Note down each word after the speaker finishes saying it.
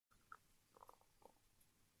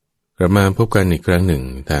กลับมาพบกันอีกครั้งหนึ่ง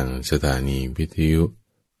ทางสถานีวิทยุ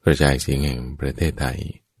กระจายเสียงแห่งประเทศไทย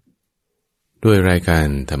ด้วยรายการ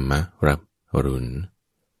ธรรมรับอรุณ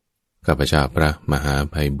ข้าพเจ้าพระมหา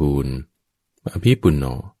ไพบูลย์อภิปุณโญ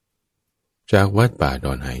จากวัดป่าด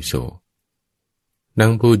อนไหโศกนั่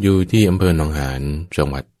งพูดอยู่ที่อำเภอหนองหานจัง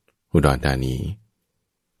หวัดอุดรธานี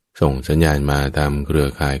ส่งสัญญาณมาตามเครือ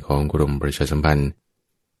ข่ายของกรมประชาสัมพันธ์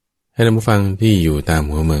ให้ท่านผู้ฟังที่อยู่ตาม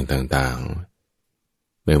หัวเมืองต่างๆ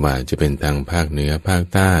ไม่ว่าจะเป็นทางภาคเหนือภาค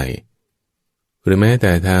ใต้หรือแม้แ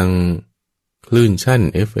ต่ทางคลื่นชั้น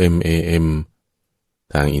FM AM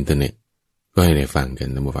ทางอินเทอร์เน็ตก็ให้ได้ฟังกัน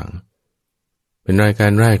ท่านผู้ฟังเป็นรายกา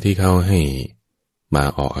รแรกที่เขาให้มา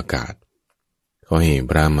ออกอากาศเขาให้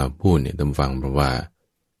พระมาพูดเนี่ยท่านผู้ฟังเพราะว่า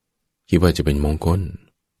คิดว่าจะเป็นมงคล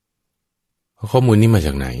ข้อมูลนี้มาจ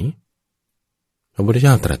ากไหนพระพุทธเจ้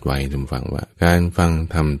าตรัสไว้ท่านผู้ฟังว่าการฟัง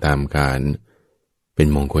ธรรมตามการเป็น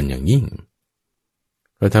มงคลอย่างยิ่ง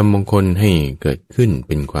เราทำมงคลให้เกิดขึ้นเ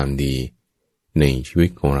ป็นความดีในชีวิต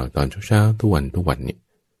ของเราตอนเช้าๆทุกวันเนี่ย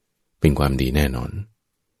เป็นความดีแน่นอน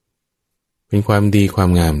เป็นความดีความ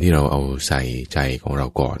งามที่เราเอาใส่ใจของเรา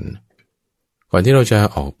ก่อนที่เราจะ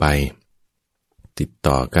ออกไปติด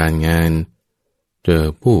ต่อการงานเจอ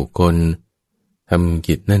ผู้คนทำ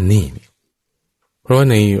กิจนั่นนี่เพราะว่า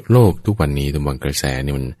ในโลกทุกวันนี้ตัวกระแส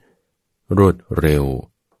นี่มันรวดเร็ว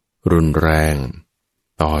รุนแรง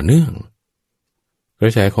ต่อเนื่องกร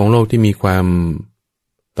ะแสของโลกที่มีความ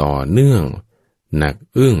ต่อเนื่องหนัก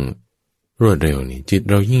อึ้งรวดเร็วนี่จิต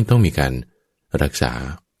เรายิ่งต้องมีการรักษา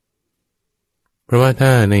เพราะว่าถ้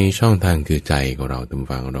าในช่องทางคือใจของเราตาม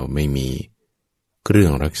ฟังเราไม่มีเครื่อ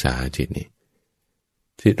งรักษาจิตนี่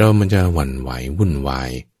จิตเรามันจะหวั่นไหววุ่นวา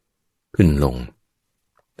ยขึ้นลง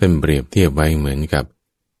ท่านเปรียบเทียบไว้เหมือนกับ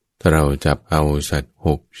ถ้าเราจับเอาสัตว์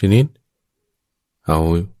6ชนิดเอา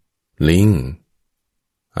ลิง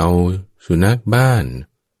เอาสุนัขบ้าน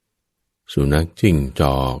สุนัขจิ้งจ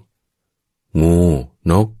อกงู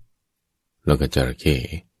นกแล้วก็จระเข้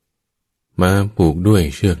มาผูกด้วย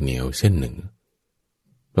เชือกเหนียวเส้นหนึ่ง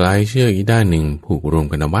ปลายเชือกอีกด้านหนึ่งผูกรวม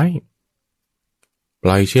กันเอาไว้ป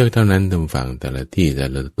ลายเชือกเท่านั้นทำฝั่งแต่ละที่แต่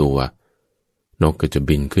ละตัวนกก็จะ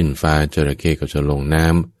บินขึ้นฟ้าจระเข้ก็จะลงน้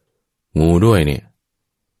ำงูด้วยเนี่ย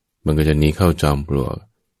มันก็จะหนีเข้าจอมปลวก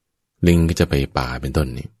ลิงก็จะไปป่าเป็นต้น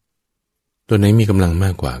นี่ตัวไหนมีกำลังม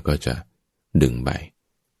ากกว่าก็จะดึงไป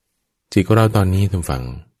จิตของเราตอนนี้ท่านฟัง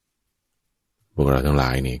พวกเราทั้งหลา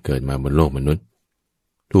ยนี่เกิดมาบนโลกมนุษย์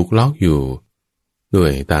ถูกล็อกอยู่ด้ว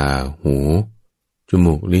ยตาหูจ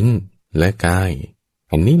มูกลิ้นและกาย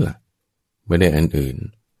อันนี้ล่ะไม่ได้อันอื่น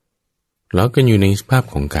ล็อกกันอยู่ในสภาพ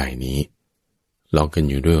ของกายนี้ล็อกกัน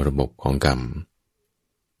อยู่ด้วยระบบของกรรม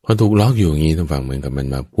พอถูกล็อกอยู่อย่างนี้ท่านฟังเหมือนกับมัน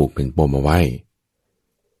มาผูกเป็นปมเอาไว้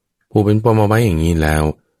ผูกเป็นปมเอาไว้อย่างนี้แล้ว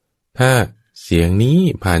ถ้าเสียงนี้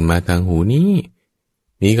ผ่านมาทางหูนี้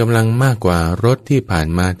มีกำลังมากกว่ารสที่ผ่าน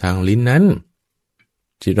มาทางลิ้นนั้น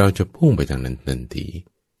จิตเราจะพุ่งไปทางนั้นทันที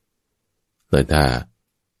แต่ถ้า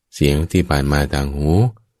เสียงที่ผ่านมาทางหู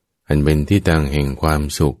อันเป็นที่ตั้งแห่งความ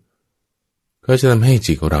สุขก็จะทำให้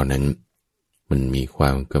จิตของเรานั้นมันมีคว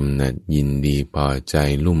ามกำหนัดยินดีพอใจ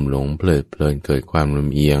ลุ่มหลงเพลิดเพลินเกิดความล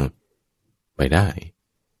ำเอียงไปได้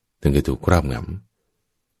ถึงจะถูกครอบง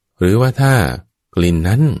ำหรือว่าถ้ากลิ่น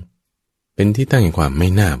นั้นเป็นที่ตั้งแห่งความไม่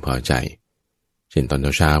น่าพอใจเช่นตอน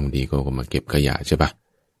เช้าบางทีก็มาเก็บขยะใช่ปะ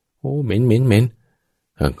โอ้เหม็น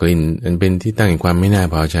กลิ่นอันเป็นที่ตั้งแห่งความไม่น่า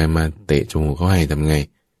พอใจมาเตะจมูกเขาให้ทำไง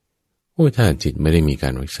โอ้ถ้าจิตไม่ได้มีกา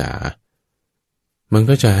รรักษามัน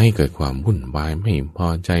ก็จะให้เกิดความวุ่นวายไม่พอ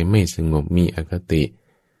ใจไม่สงบมีอคติ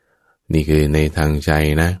นี่คือในทางใจ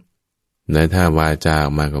นะและถ้าวาจาอ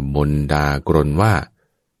อกมากับบนดากรนว่า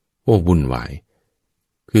โอ้วุ่นวาย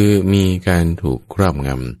คือมีการถูกครอบง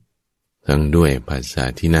ำทั้งด้วยภาษา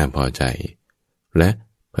ที่น่าพอใจและ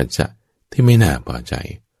ภาษาที่ไม่น่าพอใจ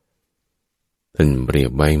ท่านเปรีย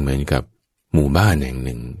บไว้เหมือนกับหมู่บ้านแห่งห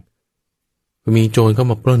นึ่งมีโจรเข้า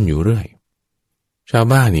มาปล้นอยู่เรื่อยชาว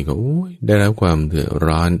บ้านนี่ก็ได้รับความเดือด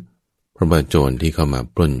ร้อนเพราะว่าโจรที่เข้ามา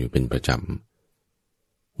ปล้นอยู่เป็นประจ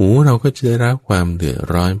ำหูเราก็จะได้รับความเดือด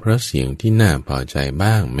ร้อนเพราะเสียงที่น่าพอใจ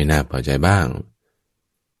บ้างไม่น่าพอใจบ้าง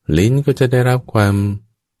ลิ้นก็จะได้รับความ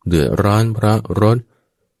เดือดร้อนเพราะรส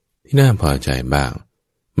ที่น่าพอใจบ้าง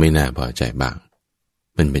ไม่น่าพอใจบ้าง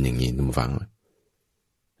มันเป็นอย่างนี้ท่านผู้ฟัง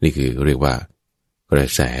นี่คือเรียกว่ากระ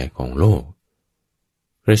แสของโลก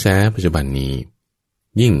กระแสปัจจุบันนี้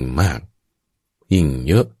ยิ่งมากยิ่ง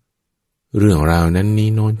เยอะเรื่องราวนั้นนี้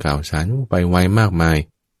โน้นข่าวสารไปไวมากมาย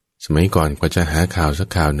สมัยก่อนกว่าจะหาข่าวสัก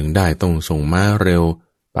ข่าวหนึ่งได้ต้องส่งม้าเร็ว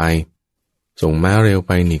ไปส่งม้าเร็วไ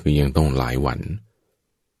ปนี่ก็ยังต้องหลายวัน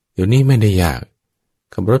เดี๋ยวนี้ไม่ได้ยาก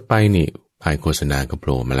ขับรถไปนี่ป้ายโฆษณาก็โผ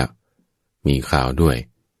ล่มาแล้วมีข่าวด้วย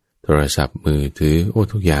โทรศัพท์มือถือ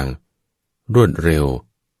ทุกอย่าง รวดเร็ว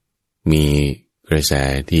มีกระแส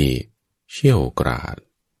ที่เชี่ยวกราด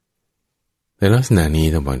ในลักษณะนี้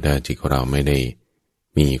ต้องบอกว่าจิตของเราไม่ได้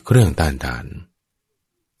มีเครื่องต้านทาน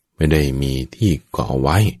ไม่ได้มีที่เกาะไ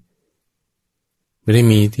ว้ไม่ได้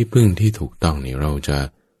มีที่พึ่งที่ถูกต้องนี่เราจะ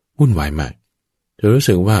วุ่นวายมากจะรู้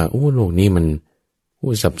สึกว่าโอ้โลกนี้มัน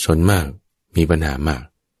สับสนมากมีปัญหามาก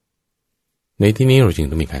ในที่นี้เราจึง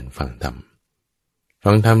ต้องมีการฟังธรร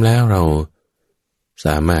มแล้วเราส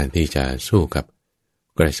ามารถที่จะสู้กับ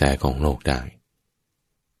กระแสของโลกได้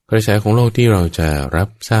กระแสของโลกที่เราจะรับ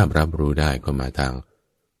ทราบรับรู้ได้ก็มาทาง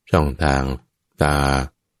ช่องทางตา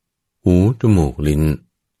หูจมูกลิ้น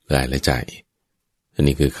กายและใจอัน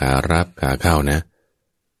นี้คือขารับขาเข้านะ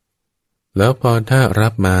แล้วพอถ้ารั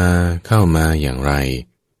บมาเข้ามาอย่างไร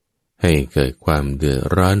ให้เกิดความเดือด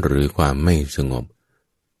ร้อนหรือความไม่สงบ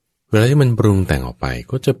เวลาที่มันปรุงแต่งออกไป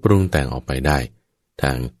ก็จะปรุงแต่งออกไปได้ท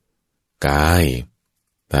างกาย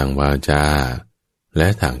ทางวาจาและ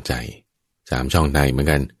ทางใจ3ช่องทางเหมือน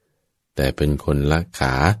กันแต่เป็นคนละข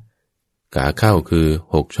าเข้าคือ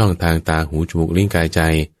6ช่องทางตาหูจมูกลิ้นกายใจ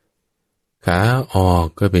ขาออก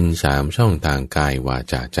ก็เป็น3ช่องทางกายวา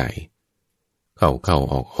จาใจเข้า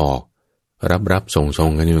ออกรับส่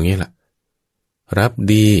งกันอย่างนี้ล่ะรับ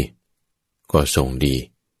ดีก็ส่งดี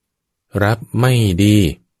รับไม่ดี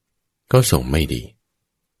ก็ส่งไม่ดี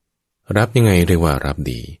รับยังไงเรียกว่ารับ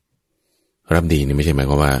ดีนี่ไม่ใช่หมาย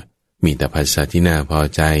ความว่ามีแต่ภาษาที่น่าพอ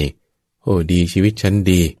ใจโอ้ดีชีวิตฉัน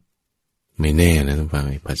ดีไม่แน่นะท่านฟัง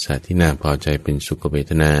ภาษาที่น่าพอใจเป็นสุขเว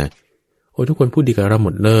ทนาโอ้ทุกคนพูดดีกับเราหม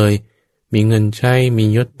ดเลยมีเงินใช้มี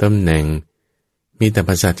ยศตำแหน่งมีแต่ภ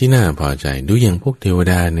าษาที่น่าพอใจดูอย่างพวกเทว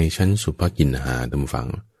ดาในชั้นสุภกินหาท่านฟัง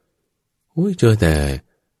โอ้ยเจอแต่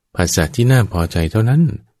ภาษาที่น่าพอใจเท่านั้น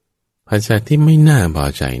ภาษาที่ไม่น่าพอ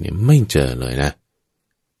ใจเนี่ยไม่เจอเลยนะ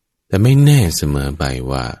แต่ไม่แน่เสมอไป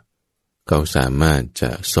ว่าเขาสามารถจะ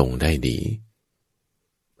ส่งได้ดี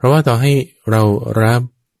เพราะว่าต่อให้เรารับ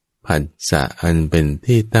ผัสสะอันเป็น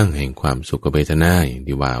ที่ตั้งแห่งความสุขเวทนาอย่าง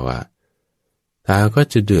ที่ว่าตาก็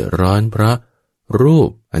จะเดือดร้อนเพราะรูป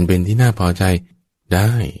อันเป็นที่น่าพอใจไ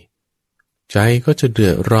ด้ใจก็จะเดื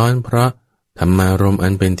อดร้อนเพราะธรรมารมณ์อั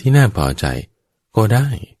นเป็นที่น่าพอใจก็ได้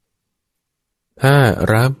ถ้า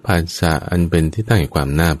รับผัสสะอันเป็นที่ตั้งแห่งความ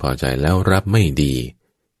น่าพอใจแล้วรับไม่ดี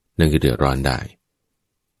นั่นคือเดือดร้อนได้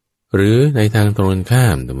หรือในทางตรงกันข้า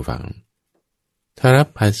มท่านผู้ฟังถ้ารับ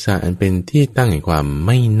ผัสสะอันเป็นที่ตั้งแห่งความไ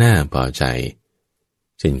ม่น่าพอใจ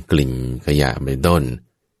เช่นกลิ่นขยะเป็นต้น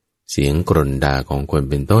เสียงกรนด่าของคน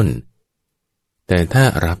เป็นต้นแต่ถ้า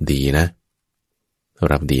รับดีนะ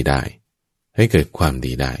รับดีได้ให้เกิดความ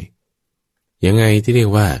ดีได้ยังไงที่เรีย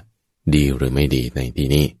กว่าดีหรือไม่ดีในที่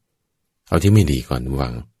นี้เอาที่ไม่ดีก่อนวั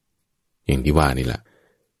งอย่างที่ว่านี่แหละ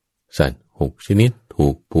สัตว์6ชนิดถู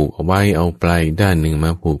กผูกเอาไว้เอาปลายด้านหนึ่งม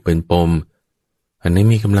าผูกเป็นปมอันนี้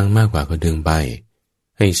มีกำลังมากกว่าก็ดึงไป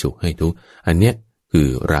ให้สุขให้ทุกข์อันเนี้ยคือ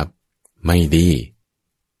รับไม่ดี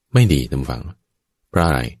ท่านฟังเพราะอ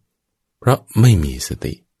ะไรเพราะไม่มีส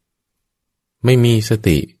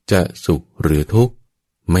ติจะสุขหรือทุกข์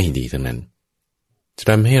ไม่ดีทั้งนั้นจะ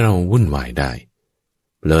ทำให้เราวุ่นวายได้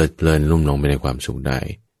เพลินลุ่มลงไปในความสุขได้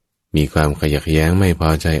มีความขยักแย้งไม่พอ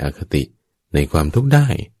ใจอคติในความทุกข์ได้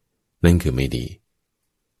นั่นคือไม่ดี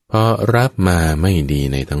พอรับมาไม่ดี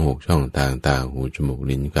ในทั้ง6ช่องทางตาหูจมูก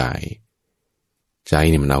ลิ้นกายใจ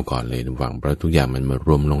นี่มันเอาก่อนเลยทุกฝั่งเพราะทุกอย่างมันมาร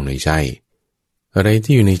วมลงในใจอะไร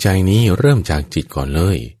ที่อยู่ในใจนี้เริ่มจากจิตก่อนเล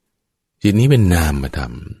ยจิตนี้เป็นนามธรร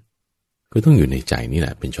มก็ต้องอยู่ในใจนี่แหล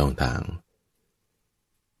ะเป็นช่องทาง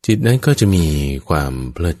จิตนั้นก็จะมีความ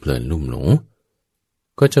เพลิดเพลินลุ่มหลง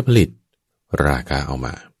ก็จะผลิตราคะออกม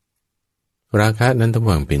าราคะนั้นต้อง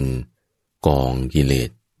วางเป็นกองกิเลส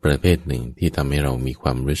ประเภทหนึ่งที่ทำให้เรามีคว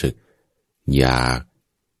ามรู้สึกอยาก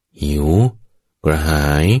หิวกระหา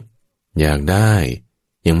ยอยากได้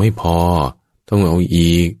ยังไม่พอต้องเอา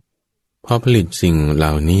อีกพอผลิตสิ่งเหล่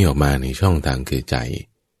านี้ออกมาในช่องทางคือใจ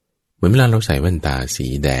เหมือนเวลาเราใส่แว่นตาสี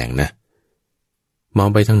แดงนะมอง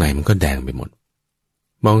ไปทางไหนมันก็แดงไปหมด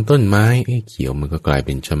มองต้นไม้เขียวมันก็กลายเ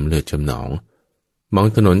ป็นช้ำเลือดช้ำหนองมอง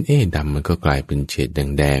ถนนดำมันก็กลายเป็นเฉดแ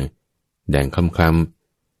ดงคล้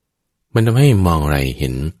ำๆมันทำให้มองอะไรเห็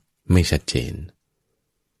นไม่ชัดเจน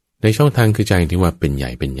ในช่องทางคือใจที่ว่าเป็นให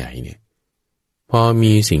ญ่เนี่ยพอ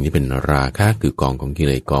มีสิ่งที่เป็นราคะคือกองของกิเ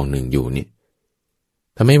ลสกองหนึ่งอยู่นี่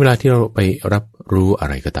ทำให้เวลาที่เราไปรับรู้อะ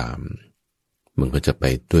ไรก็ตามมันก็จะไป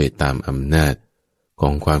ด้วยตามอำนาจขอ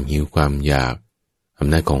งความหิวความอยากอ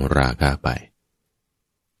ำนาจของราคะไป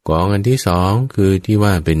กองอันที่สองคือที่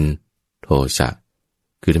ว่าเป็นโทสะ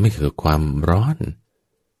คือทำให้เกิดความร้อน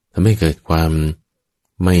ทำให้เกิดความ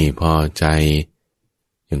ไม่พอใจ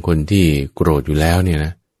อย่างคนที่โกรธอยู่แล้วเนี่ยน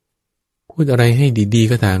ะพูดอะไรให้ดี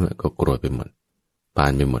ๆก็ตามก็โกรธไปหมดปา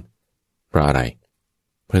นไปหมด เพราะอะไร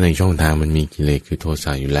เพราะในช่องทางมันมีกิเลสคือโทส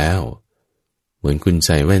ะอยู่แล้วเหมือนคุณใ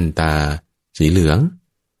ส่แว่นตาสีเหลือง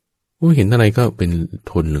เห็นอะไรก็เป็นโ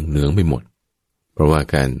ทนเหลืองๆไปหมดเพราะว่า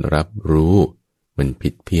การรับรู้มันผิ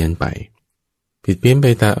ดเพี้ยนไป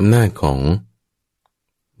ตามอำนาจของ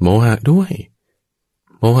โมหะด้วย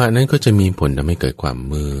โมหะนั้นก็จะมีผลทำให้เกิดความ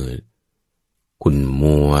มืดขุ่น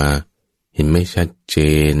มัวเห็นไม่ชัดเจ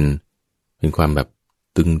นเป็นความแบบ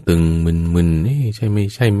ตึงๆมึนๆนี่ใช่ไม่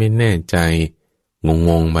ใช่ไม่แน่ใจ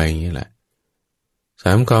งงๆไปอย่างนี้แหละส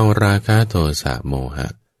ามกองราคะโทสะโมหะ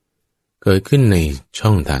เกิดขึ้นในช่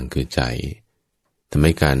องทางคือใจทำใ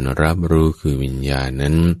ห้การรับรู้คือวิญญาณ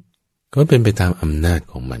นั้นก็เป็นไปตามอำนาจ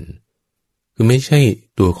ของมันคือไม่ใช่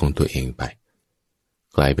ตัวของตัวเองไป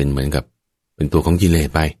กลายเป็นเหมือนกับเป็นตัวของกิเลส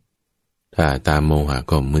ไปถ้าตามโมหะ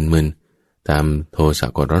ก็มึนๆตามโทสะ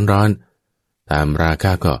ก็ร้อนๆตามราค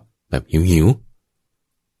ะก็แบบหิว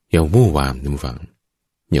อย่าวู่วามทุกฝัง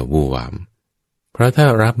อย่าวู่วามเพราะถ้า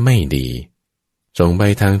รับไม่ดีส่งไป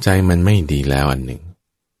ทางใจมันไม่ดีแล้วอันหนึ่ง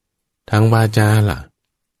ทางวาจาล่ะ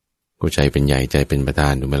ก็ใจเป็นใหญ่ใจเป็นประธา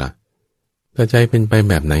นถูกไหมล่ะถ้าใจเป็นไป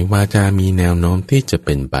แบบไหนวาจามีแนวโน้มที่จะเ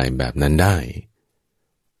ป็นไปแบบนั้นได้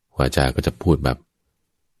วาจาก็จะพูดแบบ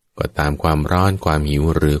ก็ตามความร้อนความหิว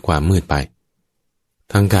หรือความมืดไป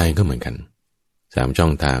ทางกายก็เหมือนกันสามช่อ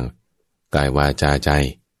งทางกายวาจาใจ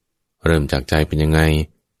เริ่มจากใจเป็นยังไง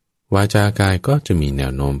วาจากายก็จะมีแน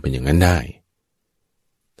วโน้มเป็นอย่างนั้นได้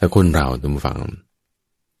ถ้าคนเราทุกฝั่ง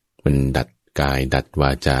มันดัดกายดัดว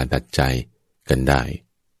าจาดัดใจกันได้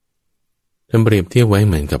ท่านเปรียบเทียบไว้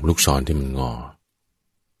เหมือนกับลูกศรที่มันง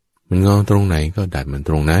อตรงไหนก็ดัดมันต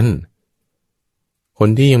รงนั้นคน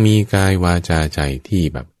ที่ยังมีกายวาจาใจที่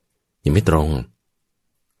แบบยังไม่ตรง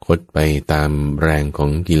คดไปตามแรงของ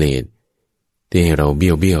กิเลสที่ให้เราเบี้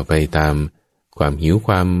ยวไปตามความหิวค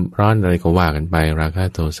วามร้อนอะไรก็ว่ากันไปราคะ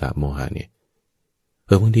โทสะโมหะเนี่ย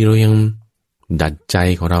บางทีเรายังดัดใจ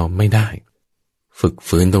ของเราไม่ได้ฝึก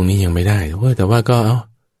ฝืนตรงนี้ยังไม่ได้แต่ว่าก็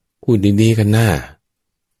พูดดีๆกันหน้า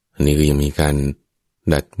อันนี้ก็ยังมีการ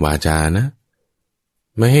ดัดวาจานะ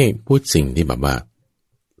ไม่ให้พูดสิ่งที่แบบว่า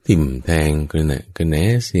ทิ่มแทงกระแหน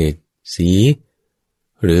เสียดสี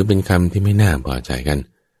หรือเป็นคำที่ไม่น่าพอใจกัน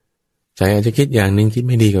ใจอาจจะคิดอย่างหนึ่งคิด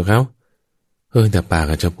ไม่ดีกับเขาแต่ปาก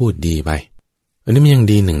อาจจะพูดดีไปอันนี้มันยัง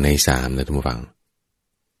ดี1/3นะท่านผู้ฟัง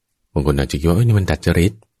บางคนอาจจะคิดว่านี่มันดัดจริ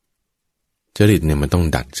ตเนี่ยมันต้อง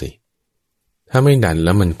ดัดสิถ้าไม่ดัดแ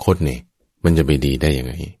ล้วมันคดเนี่ยมันจะไปดีได้ยัง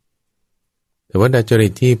ไงแต่ว่าดัดจริ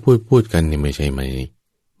ตที่พูดกันเนี่ยไม่ใช่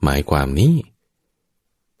หมายความนี้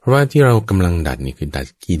เพราะว่าที่เรากำลังดัดนี่คือดัด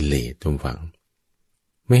กิเลสท่านผู้ฟัง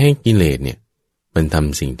ไม่ให้กิเลสเนี่ยมันท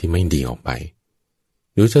ำสิ่งที่ไม่ดีออกไป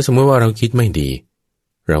หรือถ้าสมมติว่าเราคิดไม่ดี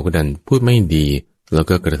เราก็ดันพูดไม่ดีแล้ว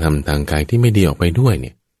ก็กระทำทางกายที่ไม่ดีออกไปด้วยเ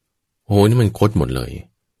นี่ยนี่มันคดหมดเลย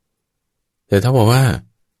แต่ถ้าบอกว่า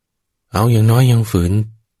เอาอย่างน้อยยังฝืน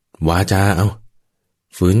วาจา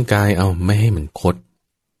ฝืนกายไม่ให้มันคด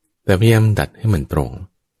แต่พยายามดัดให้มันตรง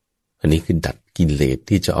อันนี้คือดัดกิเลส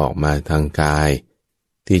ที่จะออกมาทางกาย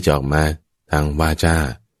ที่จะออกมาทางวาจา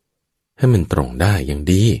ให้มันตรงได้อย่าง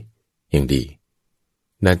ดี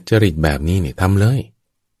ดัดจริตแบบนี้เนี่ยทำเลย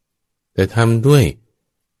แต่ทำด้วย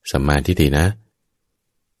สัมมาทิฏฐินะ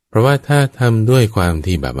เพราะว่าถ้าทำด้วยความ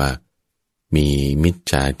ที่แบบว่ามีมิจ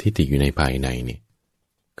ฉาทิฏฐิอยู่ในภายในเนี่ย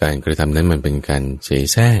การกระทำนั้นมันเป็นการเส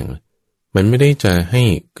แสร้งมันไม่ได้จะให้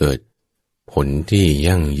เกิดผลที่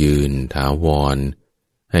ยั่งยืนถาวร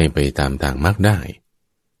ให้ไปตามทางมรรคได้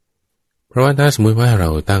เพราะว่าถ้าสมมุติว่าเรา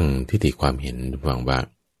ตั้งทิฏฐิความเห็น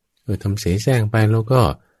ว่าทำเสแสร้งไปแล้วก็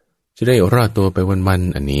จะได้รอดตัวไปวัน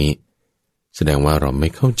ๆอันนี้แสดงว่าเราไม่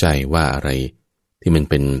เข้าใจว่าอะไรที่มัน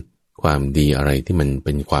เป็นความดีอะไรที่มันเ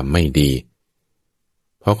ป็นความไม่ดี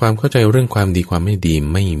พอความเข้าใจเรื่องความดีความไม่ดี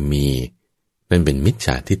ไม่มีนั่นเป็นมิจฉ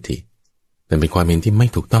าทิฏฐินั่นเป็นความเห็นที่ไม่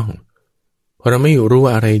ถูกต้องพอเราไม่รู้ว่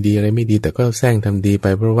าอะไรดีอะไรไม่ดีแต่ก็แซงทำดีไป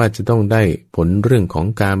เพราะว่าจะต้องได้ผลเรื่องของ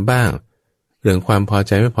การบ้างเรื่องความพอใ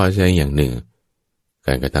จไม่พอใจอย่างหนึ่งก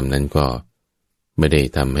ารกระทำนั้นก็ไม่ได้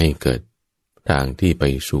ทำให้เกิดทางที่ไป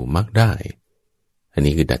สู่มรรคได้อัน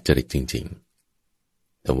นี้คือดัดจริตจริง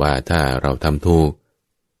ๆแต่ว่าถ้าเราทำถูก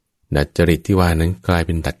ดัดจริตที่ว่านั้นกลายเ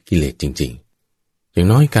ป็นดัดกิเลสจริงๆอย่าง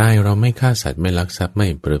น้อยกายเราไม่ฆ่าสัตว์ไม่ลักทรัพย์ไม่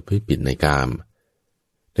ประพฤติผิดในกาม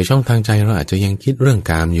แต่ช่องทางใจเราอาจจะยังคิดเรื่อง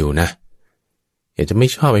กามอยู่นะอยากจะไม่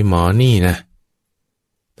ชอบไอ้หมอนี่นะ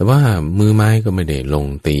แต่ว่ามือไม้ก็ไม่ได้ลง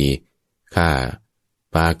ตีฆ่า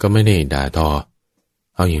ปากก็ไม่ได้ด่าทอ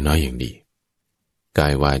เอาอย่างน้อยอย่างดีกา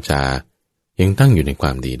ยวาจายังตั้งอยู่ในคว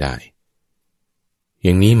ามดีได้อ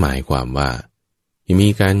ย่างนี้หมายความว่ายังมี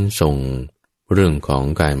การส่งเรื่องของ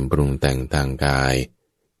การปรุงแต่งทางกาย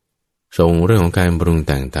ส่งเรื่องของการปรุงแ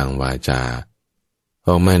ต่งทางวาจาอ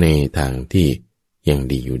อกมาในทางที่ยัง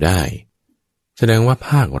ดีอยู่ได้ แสดงว่าภ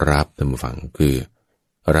าครับท่านผู้ฟังคือ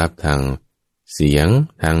รับทางเสียง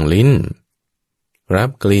ทางลิ้นรับ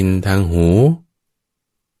กลิ่นทางหู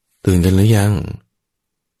ตื่นกันหรือยัง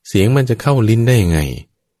เสียงมันจะเข้าลิ้นได้ยังไง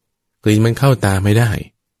กลิ่นมันเข้าตาไม่ได้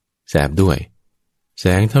แสบด้วยแส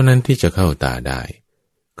งเท่านั้นที่จะเข้าตาได้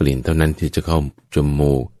กลิ่นเท่านั้นที่จะเข้าจ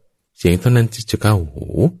มูกเสียงเท่านั้นที่จะเข้าหู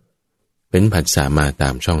เป็นผัสสะมาตา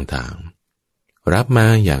มช่องทางรับมา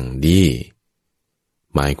อย่างดี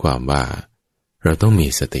หมายความว่าเราต้องมี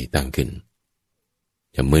สติตั้งขึ้น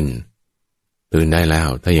อย่ามึนตื่นได้แล้ว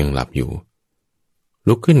ถ้ายังหลับอยู่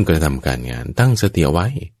ลุกขึ้นกระทำการงานตั้งสติเอาไว้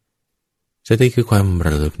สติคือความร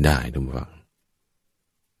ะลึกได้ทุกฝัง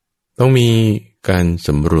ต้องมีการส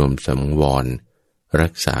ำรวมสังวรรั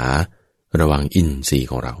กษาระวังอินทรีย์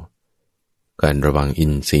ของเราการระวังอิ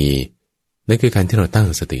นทรีย์นั่นคือการที่เราตั้ง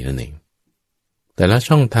สตินั่นเองแต่ละ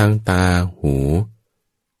ช่องทางตาหู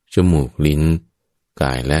จมูกลิ้นก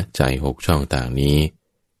ายและใจ6ช่องต่างนี้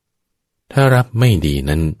ถ้ารับไม่ดี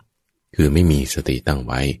นั้นคือไม่มีสติตั้ง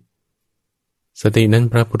ไว้สตินั้น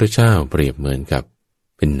พระพุทธเจ้าเปรียบเหมือนกับ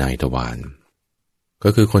เป็นนายทวารก็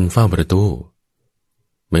คือคนเฝ้าประตู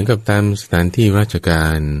เหมือนกับตามสถานที่ราชกา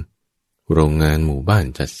รโรงงานหมู่บ้าน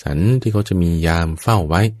จัดสรรที่เขาจะมียามเฝ้า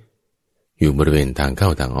ไว้อยู่บริเวณทางเข้า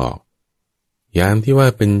ทางออกยามที่ว่า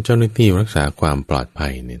เป็นเจ้าหน้าที่รักษาความปลอดภั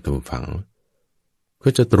ยเนี่ยทุกฝังก็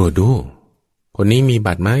จะตรวจดูคนนี้มี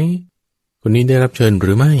บัตรไหมคนนี้ได้รับเชิญห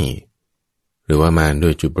รือไม่หรือว่ามาด้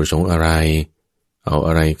วยจุดประสงค์อะไรเอาอ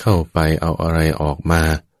ะไรเข้าไปเอาอะไรออกมา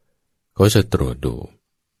ก็จะตรวจดู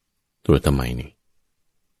ตรวจทำไมนี่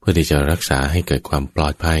เพื่อที่จะรักษาให้เกิดความปลอ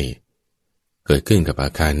ดภัยเกิดขึ้นกับอา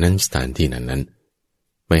คารนั้นสถานที่นั้น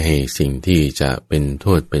ไม่ให้สิ่งที่จะเป็นโท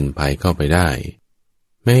ษเป็นภัยเข้าไปได้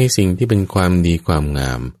ไม่ให้สิ่งที่เป็นความดีความง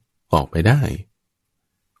ามออกไปได้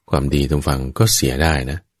ความดีตรงฝั่งก็เสียได้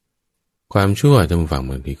นะความชั่วตรงฝั่ง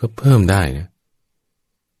บางทีก็เพิ่มได้นะ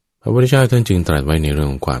พระพุทธเจ้าท่านจึงตรัสไว้ในเรื่อง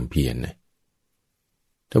ของความเพียรนะ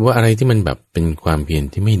แต่ว่าอะไรที่มันแบบเป็นความเพียร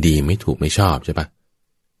ที่ไม่ดีไม่ถูกไม่ชอบใช่ปะ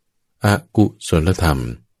อกุศลธรรม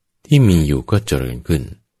ที่มีอยู่ก็เจริญขึ้น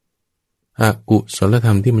อกุศลธร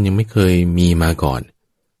รมที่มันยังไม่เคยมีมาก่อน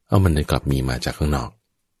เอามันกลับมีมาจากข้างนอก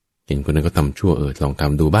เห็นคนนั้นก็ทำชั่วลองท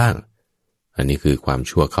ำดูบ้างอันนี้คือความ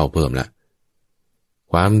ชั่วเข้าเพิ่มละ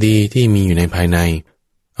ความดีที่มีอยู่ในภายใน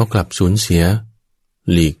เอากลับสูญเสีย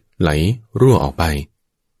หลีกไหลรั่วออกไป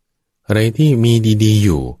อะไรที่มีดีๆอ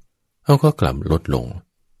ยู่เอาก็กลับลดลง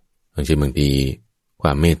อย่างเช่นบางทีคว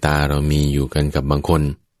ามเมตตาเรามีอยู่กันกับบางคน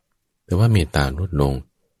แต่ว่าเมตตาลดลง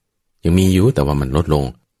ยังมีอยู่แต่ว่ามันลดลง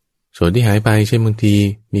ส่วนที่หายไปเช่นบางที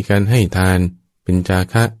มีการให้ทานเป็นจา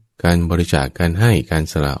คะการบริจาคการให้การ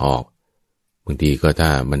สละออกบางทีก็ถ้า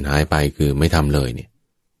มันหายไปคือไม่ทำเลยเนี่ย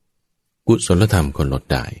กุศลธรรมก็ลด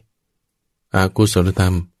ได้อกุศลธร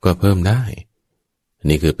รมก็เพิ่มได้อัน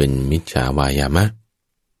นี้คือเป็นมิจฉาวายามะ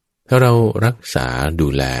ถ้าเรารักษาดู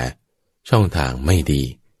แลช่องทางไม่ดี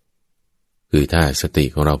คือถ้าสติ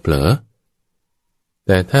ของเราเผลอแ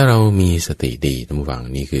ต่ถ้าเรามีสติดีท่านผู้ฟัง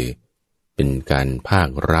นี่คือเป็นการภาค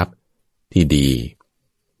รับที่ดี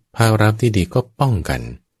ภาครับที่ดีก็ป้องกัน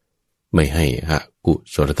ไม่ให้อกุ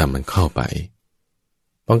ศลธรรมมันเข้าไป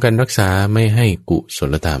ป้องกันรักษาไม่ให้กุศ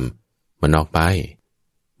ลธรรมมันออกไป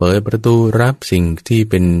เปิดประตูรับสิ่งที่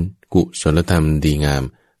เป็นกุศลธรรมดีงาม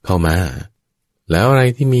เข้ามาแล้วอะไร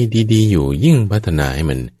ที่มีดีๆอยู่ยิ่งพัฒนาให้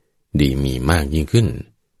มันดีมีมากยิ่งขึ้น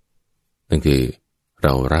นั่นคือเร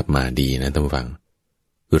ารับมาดีนะท่านผู้ฟัง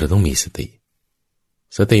คือเราต้องมีสติ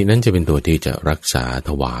สตินั้นจะเป็นตัวที่จะรักษาท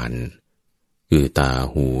วารคือตา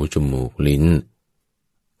หูจมูกลิ้น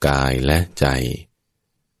กายและใจ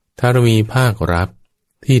ถ้าเรามีภาครับ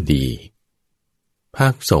ที่ดีภา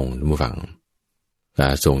คส่งท่านผู้ฟังกา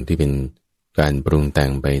รส่งที่เป็นการปรุงแต่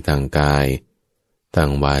งไปทางกายทาง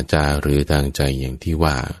วาจาหรือทางใจอย่างที่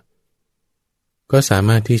ว่าก็สาม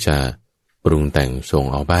ารถที่จะปรุงแต่งส่ง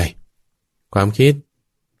ออกไปความคิด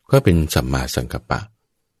ก็เป็นสัมมาสังกัปปะ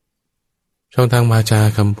ช่องทางวาจา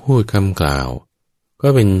คำพูดคำกล่าวก็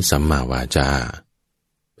เป็นสัมมาวาจา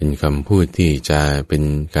เป็นคำพูดที่จะเป็น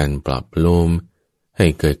การปลอบโลมให้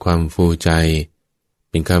เกิดความฟูใจ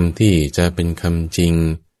เป็นคำที่จะเป็นคำจริง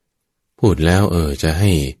พูดแล้วจะใ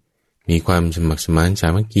ห้มีความสมัครสมานสา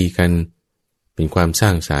มัคคีกันเป็นความสร้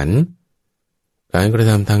างสรรค์การกระ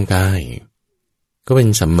ทำทางกายก็เป็น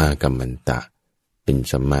สัมมากัมมันตะเป็น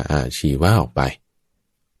สัมมาอาชีวะออกไป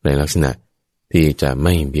ในลักษณะที่จะไ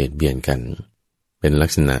ม่เบียดเบียนกันเป็นลั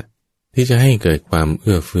กษณะที่จะให้เกิดความเ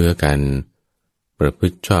อื้อเฟื้อกันประพฤ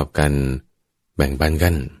ติชอบกันแบ่งปันกั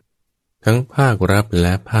นทั้งภาครับแล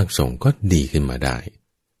ะภาคส่งก็ดีขึ้นมาได้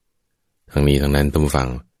ทั้งนี้ทั้งนั้นท่านผู้ฟัง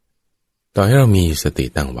ต่อให้เรามีสติ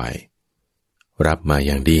ตั้งไว้รับมาอ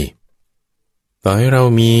ย่างดีต่อให้เรา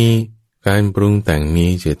มี การปรุงแต่งมี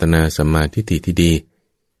เจตนาสัมมาทิฏฐิที่ดี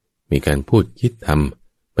มีการพูดคิดท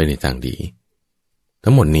ำไปในทางดี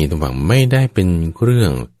ทั้งหมดนี้ทุกฝั่งไม่ได้เป็นเครื่อ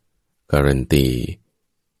งการันตี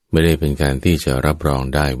ไม่ได้เป็นการที่จะรับรอง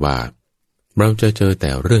ได้ว่าเราจะเจอแต่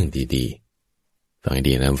เรื่องดีๆฟังให้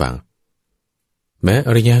ดีนะฟังแม้อ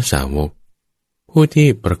ริยสาวกผู้ที่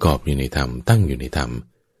ประกอบอยู่ในธรรมตั้งอยู่ในธรรม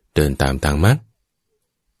เดินตามทางมรรค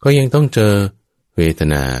ก็ยังต้องเจอเวท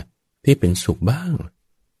นาที่เป็นสุขบ้าง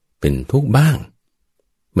เป็นทุกข์บ้าง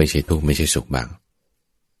ไม่ใช่ทุกข์ไม่ใช่สุขบ้าง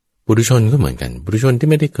ปุถุชนก็เหมือนกันปุถุชนที่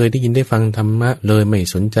ไม่ได้เคยได้ยินได้ฟังธรรมะเลยไม่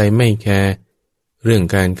สนใจไม่แคร์เรื่อง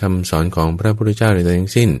การคำสอนของพระพุทธเจ้าใดๆทั้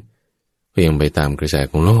งสิ้นก็ยังไปตามกระแส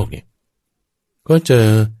ของโลกเนี่ยก็เจอ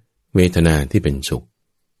เวทนาที่เป็นสุข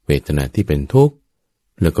เวทนาที่เป็นทุกข์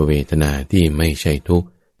แล้วก็เวทนาที่ไม่ใช่ทุกข์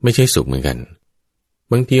ไม่ใช่สุขเหมือนกัน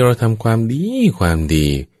บางทีเราทำความดี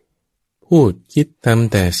พูดคิดท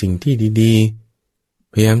ำแต่สิ่งที่ดี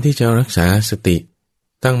ๆพยายามที่จะรักษาสติ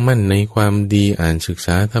ตั้งมั่นในความดีอ่านศึกษ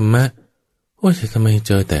าธรรมะว่าจะทำไมเ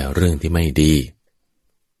จอแต่เรื่องที่ไม่ดี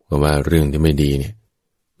เพราะว่าเรื่องที่ไม่ดีเนี่ย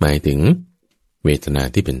หมายถึงเวทนา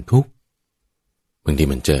ที่เป็นทุกข์บางที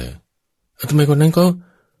มันเจอทำไมคนนั้นก็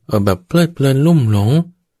แบบเพลิดเพลินลุ่มหลง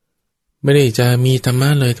ไม่ได้จะมีธรรมะ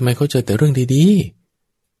เลยทำไมเขาเจอแต่เรื่องดี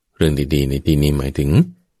ๆเรื่องดีๆในที่นี้หมายถึง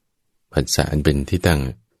ผัสสะอันเป็นที่ตั้ง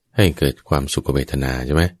ให้เกิดความสุขเวทนาใ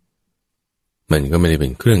ช่ไหมมันก็ไม่ได้เป็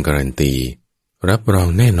นเครื่องการันตีรับรอง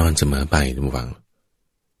แน่นอนเสมอไปทุกฝัง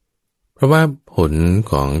เพราะว่าผล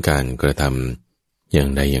ของการกระทำอย่าง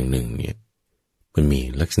ใดอย่างหนึ่งเนี่ยมันมี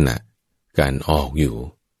ลักษณะการออกอยู่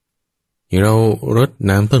อย่างเรารด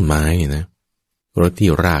น้ำต้นไม้เนี่ยนะรดที่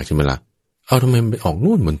รากใช่ไหมล่ะเอาทำไมไปออก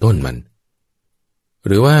นู่นบนต้นมันห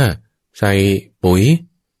รือว่าใส่ปุ๋ย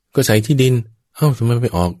ก็ใส่ที่ดินทำไมไป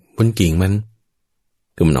ออกบนกิ่งมัน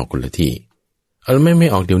คือมันออกคนละที่แล้วไม่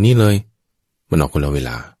ออกเดี๋ยวนี้เลยมันออกคนละเว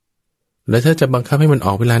ลาแล้วถ้าจะบังคับให้มันอ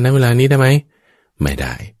อกเวลานั้นเวลานี้ได้ไหมไม่ไ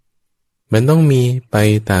ด้มันต้องมีไป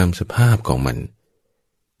ตามสภาพของมัน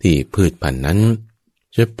ที่พืชพันธุ์นั้น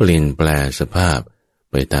จะเปลี่ยนแปลสภาพ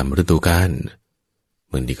ไปตามฤดูกาล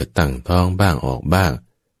บางทีก็ตั้งท้องบ้างออกบ้าง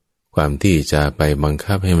ความที่จะไปบัง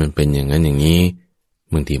คับให้มันเป็นอย่างนั้นอย่างนี้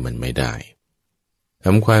บางทีมันไม่ได้ท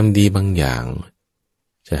ำความดีบางอย่าง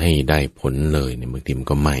จะให้ได้ผลเลยเนี่ยบางทีมัน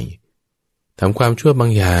ก็ไม่ทำความชั่วบา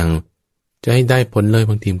งอย่างจะให้ได้ผลเลย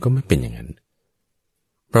บางทีก็ไม่เป็นอย่างนั้น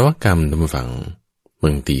เพราะว่ากรรมท่านผู้ฟังบ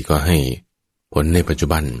างทีก็ให้ผลในปัจจุ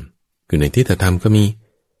บันคือในที่ธรรมก็มี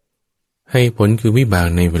ให้ผลคือวิบาก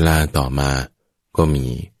ในเวลาต่อมาก็มี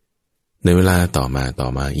ในเวลาต่อ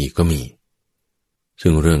มาอีกก็มี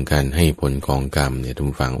ซึ่งเรื่องการให้ผลของกรรมเนี่ยท่าน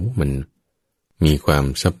ผู้ฟังมันมีความ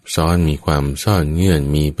ซับซ้อนมีความซ่อนเงื่อน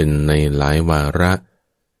มีเป็นในหลายวาระ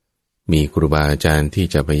มีครูบาอาจารย์ที่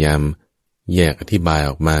จะพยายามแยกอธิบาย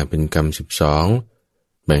ออกมาเป็นกรรม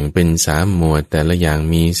12แบ่งเป็น3หมวดแต่ละอย่าง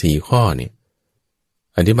มี4ข้อเนี่ย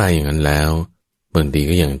อธิบายอย่างนั้นแล้วบางที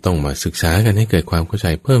ก็ยังต้องมาศึกษากันให้เกิดความเข้าใจ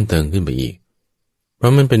เพิ่มเติมขึ้นไปอีกเพรา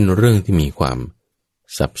ะมันเป็นเรื่องที่มีความ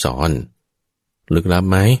ซับซ้อนลึกลับ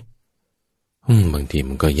ไหมบางที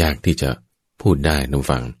มันก็ยากที่จะพูดได้ท่าน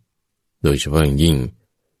ฟังโดยเฉพาะอย่างยิ่ง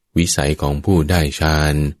วิสัยของผู้ได้ฌา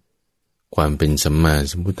นความเป็นสัมมา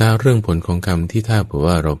สัมพุทธะเรื่องผลของกรรมที่ถ้าเผื่อ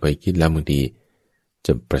ว่าเราไปคิดแล้วบางทีจ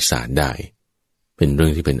ะประสาทได้เป็นเรื่อ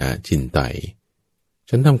งที่เป็นอาจินไตย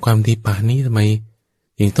ฉันทำความดีป่านนี้ทำไม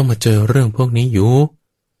ยังต้องมาเจอเรื่องพวกนี้อยู่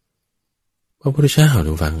พระพุทธเจ้า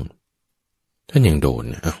ท่านฟังท่านยังโดน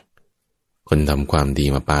คนทำความดี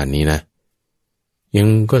มาป่านนี้นะยัง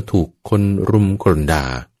ก็ถูกคนรุมกลนด่า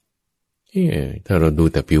ถ้าเราดู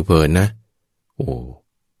แต่ผิวเผินนะโอ้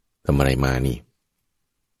ทำอะไรมานี่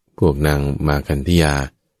พวกนางมาคันธยา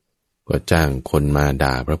ก็จ้างคนมา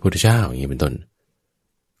ด่าพระพุทธเจ้าอย่างนี้เป็นต้น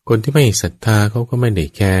คนที่ไม่ศรัทธาเขาก็ไม่ได้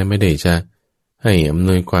แคร์ไม่ได้จะให้อำน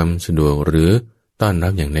วยความสะดวกหรือต้อนรั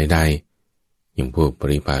บอย่างใดๆอย่างพวกป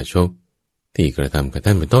ริพาชกที่กระทำกับท่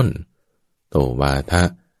านเป็นต้นโตวาทะ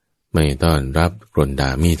ไม่ต้อนรับกลนด่า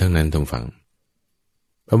มีทั้งนั้นทั้งฝั่ง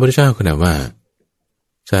พระพุทธเจ้าขนาดว่า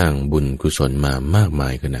สร้างบุญกุศลมามากมา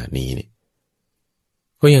ยขนาดนี้เนี่ย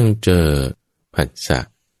ก็ยังเจอผัสสะ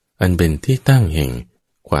อันเป็นที่ตั้งแห่ง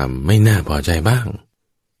ความไม่น่าพอใจบ้าง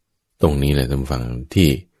ตรงนี้แหละท่านฟังที่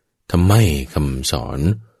ทำไมคำสอน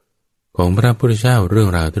ของพระพุทธเจ้าเรื่อง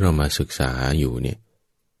ราวที่เรามาศึกษาอยู่เนี่ย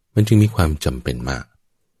มันจึงมีความจำเป็นมาก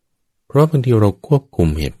เพราะบางทีเราควบคุม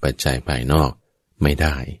เหตุปัจจัยภายนอกไม่ไ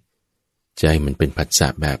ด้ใจมันเป็นผัสสะ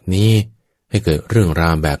แบบนี้ให้เกิดเรื่องรา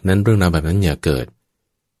วแบบนั้นเรื่องราวแบบนั้นอย่าเกิด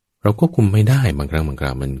เราควบคุมไม่ได้บางครั้งบางคร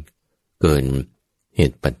าวมันเกินเห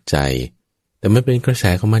ตุปัจจัยแต่ไม่เป็นกระแส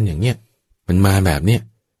ของมันอย่างเนี้ยมันมาแบบเนี้ย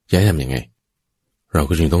จะทำยังไงเรา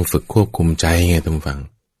ก็จึงต้องฝึกควบคุมใจไงท่านฟัง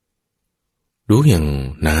รู้อย่าง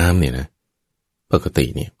น้ำเนี่ยนะปกติ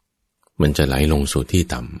เนี่ยมันจะไหลลงสู่ที่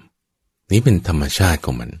ต่ำนี่เป็นธรรมชาติข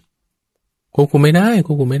องมันควบคุมไม่ได้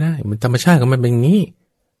มันธรรมชาติของมันเป็นอย่างนี้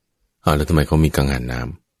แล้วทำไมเขามีกังหันน้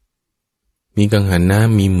ำมีกังหันน้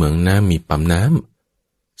ำมีเหมืองน้ำมีปั๊มน้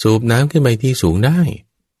ำสูบน้ำขึ้นไปที่สูงได้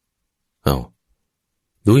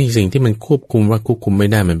ดูอีกสิ่งที่มันควบคุมไม่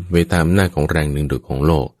ได้มันไปตามอำนาจของแรงดึงดูดของโ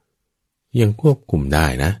ลกยังควบคุมได้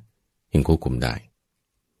นะยังควบคุมได้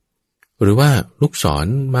หรือว่าลูกศร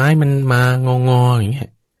ไม้มันมางออย่างเงี้ย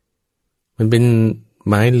มันเป็น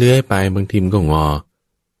ไม้เลื้อยไปบางทีมันก็งอ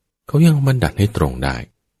เขายังมันดัดให้ตรงได้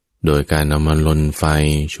โดยการนำมาลนไฟ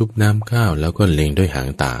ชุบน้ำข้าวแล้วก็เล็งด้วยหาง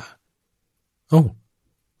ตา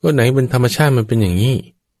ก็ไหนเป็นธรรมชาติมันเป็นอย่างนี้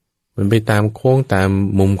มันไปตามโค้งตาม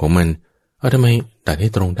มุมของมันทำไมดัดให้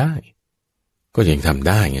ตรงได้ก็ยังทำไ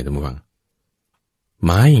ด้ไงท่านผู้ฟังไ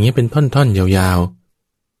ม้อย่างเงี้ยเป็นท่อนๆยาว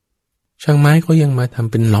ๆช่างไม้เขายังมาท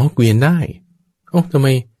ำเป็นล้อเกวียนได้ทำไม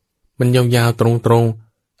มันยาวๆตรง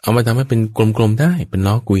ๆเอามาทำให้เป็นกลมๆได้เป็น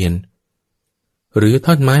ล้อเกวียนหรือ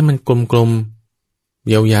ท่อนไม้มันกลม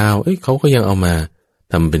ๆยาวๆเขาก็ยังเอามา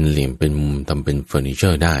ทำเป็นเหลี่ยมเป็นมุมทำเป็นเฟอร์นิเจอ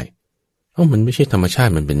ร์ได้มันไม่ใช่ธรรมชา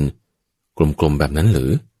ติมันเป็นกลมๆแบบนั้นหรื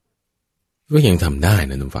อก็ยังทำได้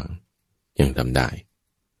นะท่านฟังยังทำได้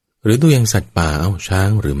หรือตัวอย่างสัตว์ป่าช้าง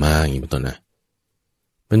หรือม้าอย่างนี้เป็นต้นนะ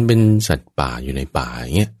มันเป็นสัตว์ป่าอยู่ในป่าอ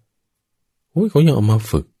ย่างเงี้ยเขายังเอามา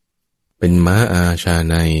ฝึกเป็นม้าอาชา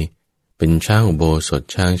ในเป็นช้างอุโบสถ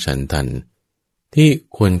ช้างฉันทันที่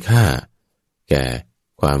ควรค่าแก่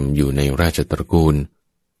ความอยู่ในราชตระกูล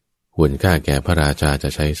ควรค่าแก่พระราชาจะ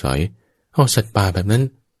ใช้สอยสัตว์ป่าแบบนั้น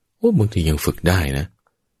บางทียังฝึกได้นะ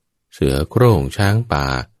เสือโคร่งช้างป่า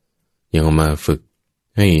ยังเอามาฝึก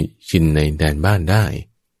ให้ชินในแดนบ้านได้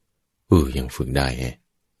ยังฝึกได้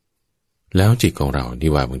แล้วจิตของเรา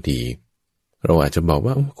ที่ว่าบางทีเราอาจจะบอก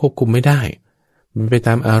ว่าควบคุมไม่ได้มันไปต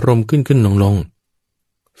ามอารมณ์ขึ้นลง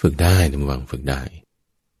ฝึกได้ท่านผู้ฟังฝึกได้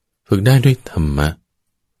ด้วยธรรมะ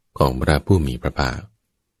ของพระผู้มีพระภาค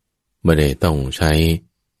ไม่ได้ต้องใช้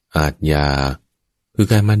อาทยาคือ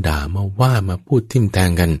การมาด่ามาว่ามาพูดทิ่มแทง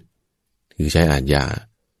กันคือใช้อาทยา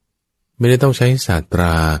ไม่ได้ต้องใช้ศาสตร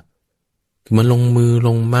าคือมันลงมือล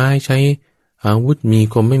งไม้ใช้อาวุธมี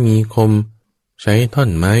คมไม่มีคมใช้ท่อน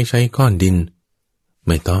ไม้ใช้ก้อนดินไ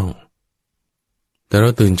ม่ต้องแต่เรา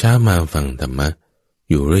ตื่นเช้ามาฟังธรรมะ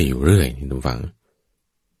อยู่เรื่อยนี่ทุกฝัง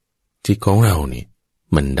จิตของเรานี่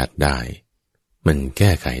มันดัดได้มันแ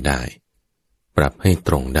ก้ไขได้ปรับให้ต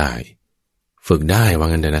รงได้ฝึกได้ว่า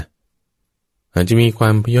งั้นนะอาจจะมีควา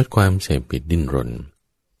มพยศความเสพติดดิ้นรน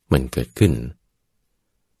มันเกิดขึ้น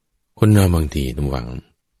คนเราบางทีทุกฝัง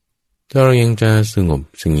ถ้าเรายังจะสงบ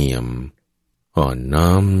เสงี่ยมอ่อนน้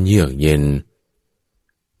อมเยือกเย็น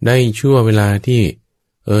ได้ชั่วเวลาที่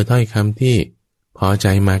ถ้อยคำที่พอใจ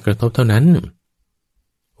มากระทบเท่านั้น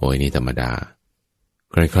นี่ธรรมดา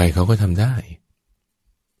ใครๆเขาก็ทำได้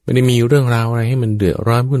ไม่ได้มีเรื่องราวอะไรให้มันเดือด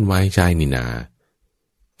ร้อนวุ่นวายใจนี่นา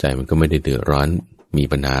ใจมันก็ไม่ได้เดือดร้อนมี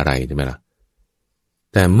ปัญหาอะไรใช่ไหมล่ะ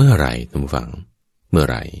แต่เมื่อไหร่ท่านผู้ฟังเมื่อ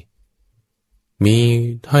ไหร่มี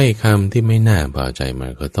ถ้อยคำที่ไม่น่าพอใจมา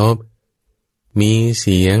กระทบมีเ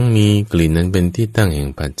สียงมีกลิ่นนั้นเป็นที่ตั้งแห่ง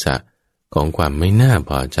ปัจจัยของความไม่น่า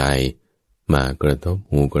พอใจมากระทบ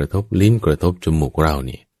หูกระทบลิ้นกระทบจมูกเราเ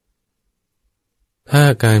นี่ยถ้า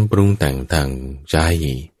การปรุงแต่งทางใจ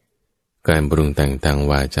การปรุงแต่งทาง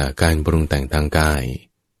วาจาการปรุงแต่งทางกาย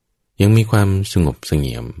ยังมีความสงบเส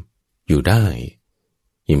งี่ยมอยู่ได้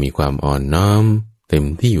ยังมีความอ่อนน้อมเต็ม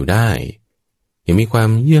ที่อยู่ได้ยังมีความ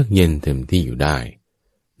เยือกเย็นเต็มที่อยู่ได้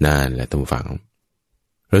นานและท่านผู้ฟัง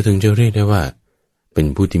เราถึงจะเรียกได้ว่าเป็น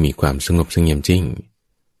ผู้ที่มีความสงบเสงี่ยมจริง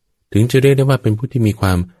ถึงจะเรียกได้ว่าเป็นผู้ที่มีคว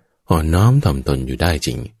ามอ่อนน้อมถ่อมตนอยู่ได้จ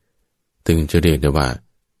ริงถึงจะเรียกได้ว่า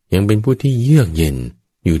ยังเป็นผู้ที่เยือกเย็น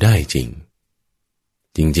อยู่ได้จริง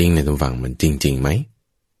จริงๆในท่านฟังมันจริงๆไหม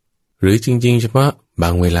หรือจริงๆเฉพาะบา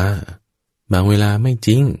งเวลาไม่จ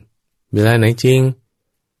ริงเวลาไหนจริง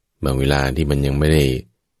บางเวลาที่มันยังไม่ได้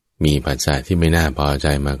มีปัจจัยที่ไม่น่าพอใจ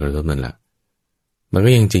มากระทบนั่นแหละมันก็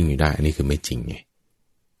ยังจริงอยู่ได้อันนี้คือไม่จริงไง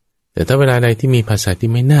แต่ถ้าเวลาใดที่มีภาษาที่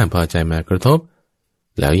ไม่น่าพอใจมากระทบ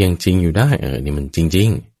แล้วยังจริงอยู่ได้นี่มันจริงจ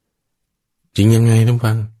ริงยังไงท่าน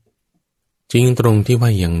ฟังจริงตรงที่ว่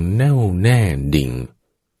ายังแน่วแน่ดิ่ง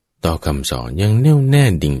ต่อคำสอนยังแน่วแน่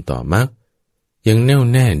ดิ่งต่อมรรคยังแน่ว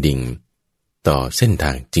แน่ดิ่งต่อเส้นท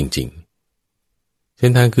างจริงๆเส้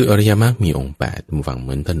นทางคืออริยมรรคมีองค์8ท่านฟังเห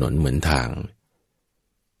มือนถนนเหมือนทาง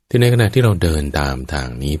ที่ในขณะที่เราเดินตามทาง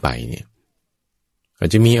นี้ไปเนี่ยอาจ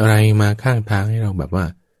จะมีอะไรมาข้างทางให้เราแบบว่า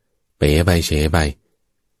เป๋ไปเฉไป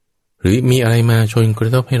หรือมีอะไรมาชนกร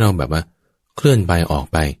ะทบให้เราแบบว่าเคลื่อนไปออก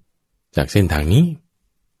ไปจากเส้นทางนี้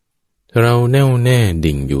ถ้าเราแน่วแน่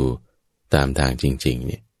ดิ่งอยู่ตามทางจริงๆเ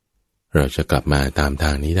นี่ย เราจะกลับมาตามท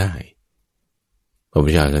างนี้ได้พระพุท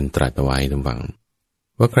ธเจ้าตรัสไว้ตามฝัง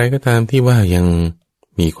ว่าใครก็ตามที่ว่ายัง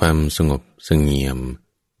มีความสงบเสงี่ยม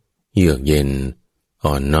เยือกเย็น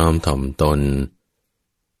อ่อนน้อมถ่อมตน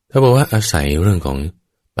ถ้าบอกว่าอาศัยเรื่องของ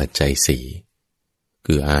ปัจจัยสี่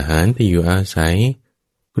คืออาหารที่อยู่อาศัย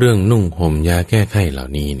เรื่องนุ่งห่มยาแก้ไขเหล่า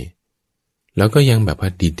นี้เนี่ยแล้วก็ยังแบบว่า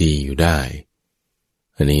ดีๆอยู่ได้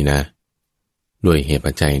อันนี้นะด้วยเหตุ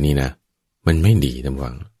ปัจจัยนี้นะมันไม่ดีตามห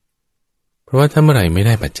วังเพราะว่าถ้าเมื่อไหร่ไม่ไ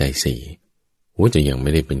ด้ปัจจัยสี่จะยังไ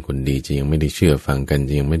ม่ได้เป็นคนดีจะยังไม่ได้เชื่อฟังกันจ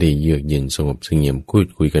ะยังไม่ได้เยือกเย็นสงบเสงี่ยม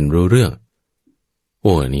คุยกันรู้เรื่อง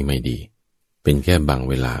อันนี้ไม่ดีเป็นแค่บาง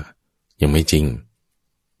เวลายังไม่จริง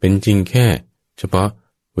เป็นจริงแค่เฉพาะ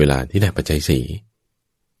เวลาที่ได้ปัจจัยสี่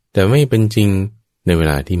แต่ไม่เป็นจริงในเว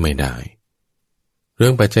ลาที่ไม่ได้เรื่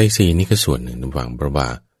องปัจจัยสี่นี่ก็ส่วนหนึ่งระหว่างเพราะว่า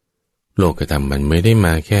โลกธรรมมันไม่ได้ม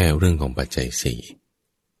าแค่เรื่องของปัจจัยสี่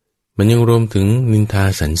มันยังรวมถึงนินทา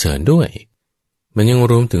สรรเสริญด้วยมันยัง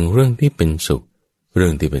รวมถึงเรื่องที่เป็นสุขเรื่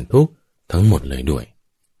องที่เป็นทุกข์ทั้งหมดเลยด้วย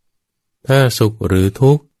ถ้าสุขหรือ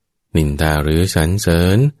ทุกข์นินทาหรือสรรเสริ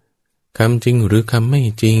ญคำจริงหรือคำไม่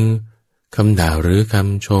จริงคำด่าหรือค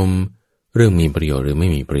ำชมเรื่องมีประโยชน์หรือไม่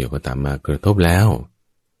มีประโยชน์ก็ตามมากระทบแล้ว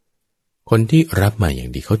คนที่รับมาอย่าง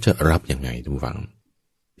ดีเขาจะรับยังไงทุกฝัง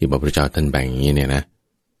ที่พระพุทธเจ้าท่านแบ่งอย่างนี้เนี่ยนะ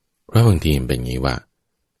เพราะบางทีมันเป็นอย่างนี้ว่า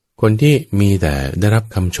คนที่มีแต่ได้รับ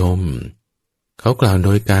คำชมเขากล่าวโด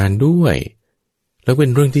ยการด้วยแล้วเป็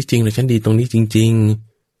นเรื่องที่จริงเลยฉันดีตรงนี้จริง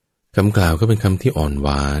ๆคำกล่าวก็เป็นคำที่อ่อนหว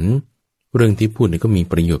านเรื่องที่พูดนี่ก็มี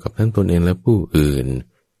ประโยชน์กับทั้งตนเองและผู้อื่น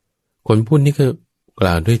คนพูดนี่ก็ก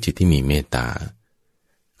ล่าวด้วยจิตที่มีเมตตา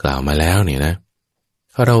กล่าวมาแล้วเนี่ยนะ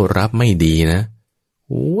ถ้าเรารับไม่ดีนะ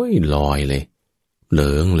ลอยเลยเห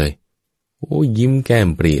ลิงเลยยิ้มแก้ม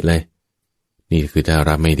ปริเลยนี่คือถ้า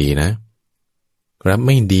รับไม่ดีนะรับไ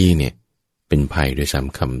ม่ดีเนี่ยเป็นภัยด้วยซ้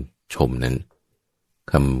ำคำชมนั้น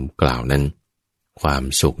คำกล่าวนั้นความ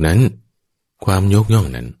สุขนั้นความยกย่อง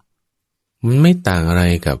นั้นมันไม่ต่างอะไร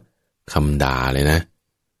กับคำด่าเลยนะ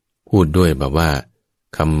พูดด้วยแบบว่า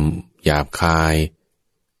คำหยาบคาย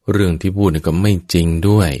เรื่องที่พูดนี่ก็ไม่จริง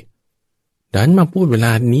ด้วยดันมาพูดเวล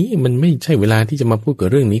านี้มันไม่ใช่เวลาที่จะมาพูดกับ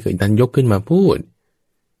เรื่องนี้ก็ดันยกขึ้นมาพูด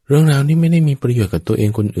เรื่องราวนี้ไม่ได้มีประโยชน์กับตัวเอง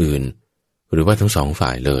คนอื่นหรือว่าทั้งสองฝ่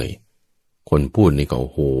ายเลยคนพูดนี่ก็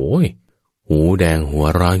หูแดงหัว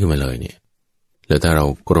ร้อนขึ้นมาเลยเนี่ยแล้วถ้าเรา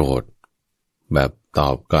โกรธแบบตอ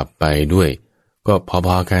บกลับไปด้วยก็พ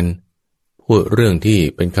อๆกันพูดเรื่องที่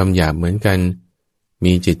เป็นคำหยาบเหมือนกัน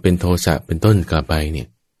มีจิตเป็นโทสะเป็นต้นกลับไปเนี่ย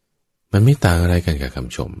มันไม่ต่างอะไรกันกับค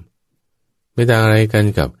ำชมไม่ต่างอะไรกัน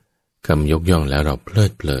กับคำยกย่องแล้วเราเพลิ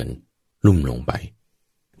ดเพลินลุ่มลงไป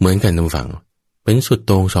เหมือนกันทั้งฝั่งเป็นสุดโ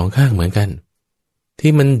ต่งสองข้างเหมือนกัน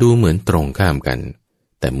ที่มันดูเหมือนตรงข้ามกัน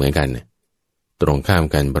แต่เหมือนกันตรงข้าม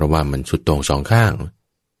กันเพราะว่ามันสุดโต่งสองข้าง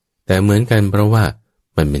แต่เหมือนกันเพราะว่า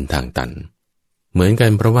มันเป็นทางตันเหมือนกั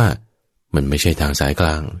นเพราะว่ามันไม่ใช่ทางสายกล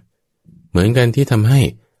างเหมือนกันที่ทำให้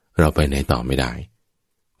เราไปไหนต่อไม่ได้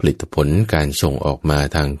ผลิตผลการส่งออกมา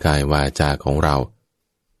ทางกายวาจาของเรา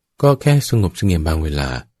ก็แค่สงบเสงี่ยมบางเวลา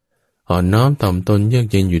อ่อนน้อมถ่อมตนเยือก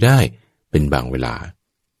เย็นอยู่ได้เป็นบางเวลา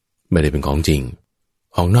ไม่ได้เป็นของจริง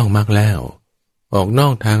ออกนอกมากแล้วออกนอ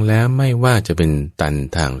กทางแล้วไม่ว่าจะเป็นตัน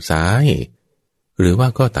ทางซ้ายหรือว่า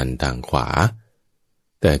ก็ตันทางขวา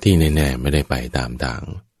แต่ที่แน่ๆไม่ได้ไปตามทาง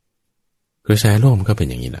กระแสโลกมันก็เป็น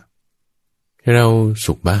อย่างนี้แหละให้เรา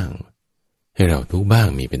สุขบ้างให้เราทุกข์บ้าง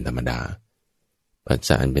มีเป็นธรรมดาปัจ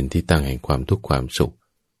จัยอันเป็นที่ตั้งแห่งความทุกข์ความสุข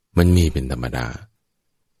มันมีเป็นธรรมดา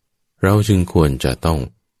เราจึงควรจะต้อง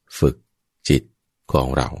ฝึกจิตของ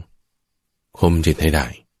เราข่มจิตให้ได้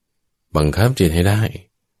บังคับจิตให้ได้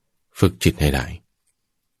ฝึกจิตให้ได้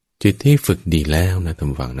จิตที่ฝึกดีแล้วนะท่า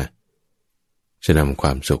นฟังนะจะนำคว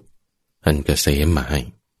ามสุขอันเกษมมาให้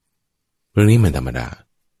เรื่องนี้มันธรรมดา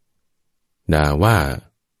ด่าว่า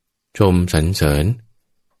ชมสรรเสริญ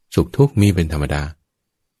สุขทุกข์มีเป็นธรรมดา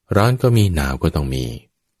ร้อนก็มีหนาวก็ต้องมี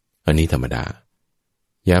อันนี้ธรรมดา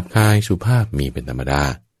หยาบคายสุภาพมีเป็นธรรมดา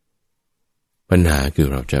ปัญหาคือ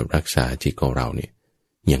เราจะรักษาจิตของเราเนี่ย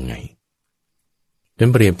ยังไงเป็น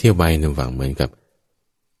เปรียบเทียบไว้ในฝั่งเหมือนกับ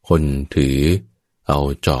คนถือเอา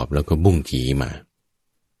จอบแล้วก็บุ้งกี่มา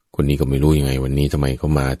คนนี้ก็ไม่รู้ยังไงวันนี้ทำไมเขา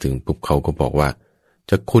มาถึงปุ๊บเขาก็บอกว่า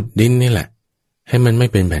จะขุดดินนี่แหละให้มันไม่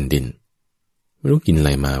เป็นแผ่นดินไม่รู้กินอะไ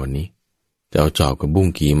รมาวันนี้จะเอาจอบกับบุ้ง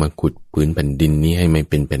กี่มาขุดพื้นแผ่นดินนี้ให้ไม่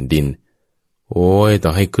เป็นแผ่นดินต่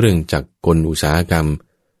อให้เครื่องจักรกลอุตสาหกรรม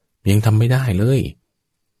ยังทำไม่ได้เลย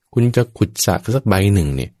คุณจะขุดสระสักใบหนึ่ง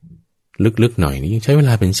เนี่ยลึกๆหน่อยนี่ใช้เวล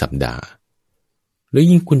าเป็นสัปดาห์หรือ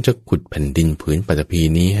ยิ่งคุณจะขุดแผ่นดินผืนปฐพี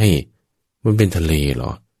นี้ให้มันเป็นทะเลเหร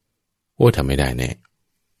อทำไม่ได้แน่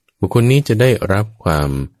บุคคลนี้จะได้รับความ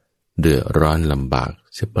เดือดร้อนลำบาก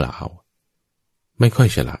เสียเปล่าไม่ค่อย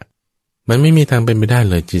ฉลาด มันไม่มีทางเป็นไปได้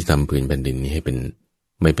เลยที่จะทำผืนแผ่นดินนี้ให้เป็น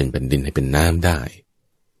ไม่เป็นแผ่นดินให้เป็นน้ำได้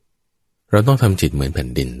เราต้องทำจิตเหมือนแผ่น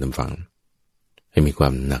ดินท่านฟังให้มีควา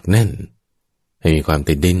มหนักแน่นให้มีความ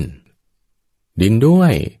ติดดินดินด้ว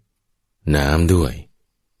ยน้ำด้วย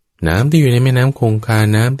น้ำที่อยู่ในแม่น้ำคงคา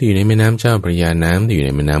น้ำที่อยู่ในแม่น้ำเจ้าพระยาน้ำที่อยู่ใน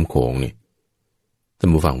แม่น้ำโขงนี่ท่าน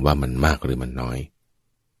ผู้ฟังว่ามันมากหรือมันน้อย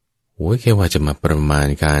โอ้ยแค่ว่าจะมาประมาณ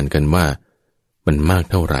การกันว่ามันมาก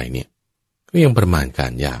เท่าไหร่เนี่ยก็ยังประมาณกา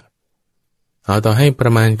รยากเอาต่อให้ปร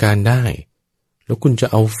ะมาณการได้แล้วคุณจะ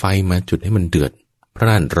เอาไฟมาจุดให้มันเดือดพ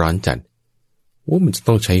ร่านร้อนจัดว่ามันจะ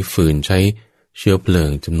ต้องใช้ฟืนใช้เชื้อเพลิง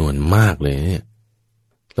จำนวนมากเลยเนี่ย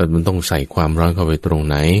แล้วมันต้องใส่ความร้อนเข้าไปตรง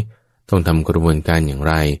ไหนต้องทำกระบวนการอย่าง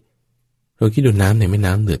ไรเราคิดดูน้ำในแม่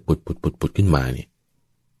น้ำเดือดปุดขึ้นมาเนี่ย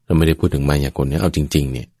เราไม่ได้พูดถึงมายากลเนี่ยเอาจริง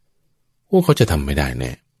ๆเนี่ยโอ้เขาจะทำไม่ได้แ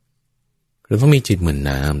น่เราต้องมีจิตเหมือน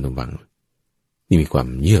น้ำตรงบังที่มีความ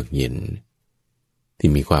เยือกเย็นที่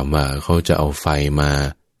มีความว่าเขาจะเอาไฟมา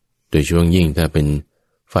โดยช่วงยิ่งถ้าเป็น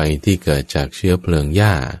ไฟที่เกิดจากเชื้อเพลิงหญ้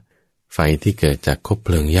าไฟที่เกิดจากคบเพ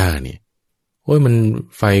ลิงหญ้าเนี่ยโอ้ยมัน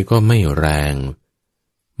ไฟก็ไม่แรง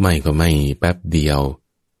ไม่ก็ไม่แป๊บเดียว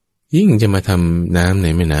ยิ่งจะมาทำน้ำใน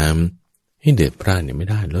แม่น้ำให้เดือดพร่านเนี่ยไม่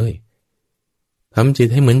ได้เลยทำจิต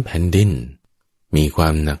ให้เหมือนแผ่นดินมีควา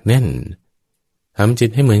มหนักแน่นทำจิต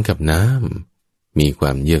ให้เหมือนกับน้ำมีคว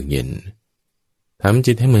ามเยือกเย็นทำ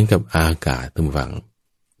จิตให้เหมือนกับอากาศตั้งฟัง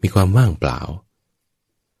มีความว่างเปล่า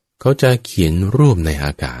เขาจะเขียนรูปในอ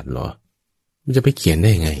ากาศเหรอมันจะไปเขียนได้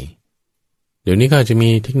ไงเดี๋ยวนี้ก็จะมี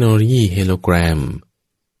เทคโนโลยีเฮโลแกรม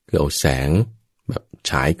คือเอาแสงแบบ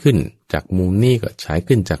ฉายขึ้นจากมุมนี้ก็ฉาย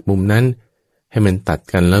ขึ้นจากมุมนั้นให้มันตัด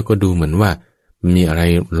กันแล้วก็ดูเหมือนว่ามีอะไร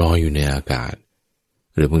ลอยอยู่ในอากาศ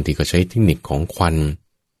หรือบางทีก็ใช้เทคนิคของควัน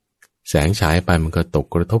แสงฉายไปมันก็ตก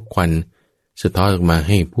กระทบควันสะท้อนออกมาใ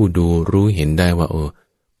ห้ผู้ดูรู้เห็นได้ว่า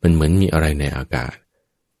มันเหมือนมีอะไรในอากาศ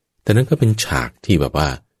แต่นั้นก็เป็นฉากที่แบบว่า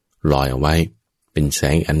ลอยเอาไว้เป็นแส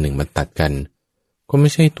งอันหนึ่งมาตัดกันก็ไม่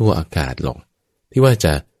ใช่ตัวอากาศหรอกที่ว่าจ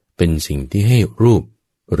ะเป็นสิ่งที่ให้รูป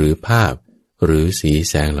หรือภาพหรือสี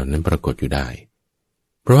แสงเหล่านั้นปรากฏอยู่ได้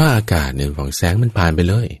เพราะว่าอากาศเนี่ยฝั่งแสงมันผ่านไป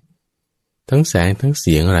เลยทั้งแสงทั้งเ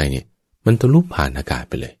สียงอะไรเนี่ยมันทะลุผ่านอากาศ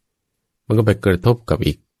ไปเลยมันก็ไปกระทบกับ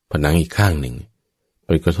อีกผนังอีกข้างหนึ่งไป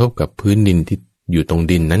กระทบกับพื้นดินที่อยู่ตรง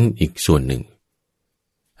ดินนั้นอีกส่วนหนึ่ง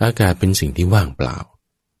อากาศเป็นสิ่งที่ว่างเปล่า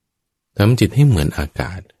ทำจิตให้เหมือนอาก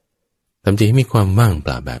าศทำจิตให้มีความว่างเป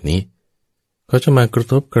ล่าแบบนี้เขาจะมากระ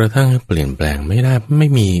ทบกระทั่งให้เปลี่ยนแปลงไม่ได้ไม่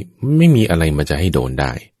มีอะไรมาจะให้โดนไ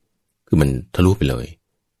ด้คือมันทะลุไปเลย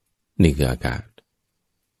นี่คืออากาศ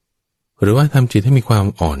หรือว่าทำจิตให้มีความ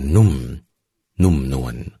อ่อนนุ่มนว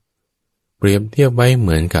ลเปรียบเทียบไว้เห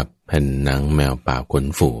มือนกับแผ่นหนังแมวป่าขน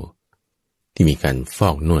ฝูที่มีการฟอ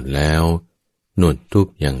กนวดแล้วนวดทุบ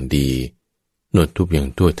อย่างดีนวดทุบอย่าง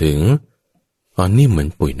ทั่วถึงอ่อนนิ่มเหมือน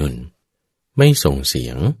ปุ๋ยนุ่นไม่ส่งเสี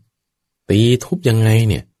ยงตีทุบยังไง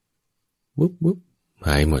เนี่ยบุ๊บห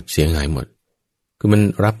ายหมดเสียงหายหมดคือมัน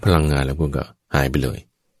รับพลังงานแล้วพวกก็หายไปเลย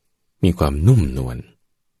มีความนุ่มนวล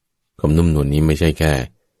ความนุ่มนวลนี้ไม่ใช่แค่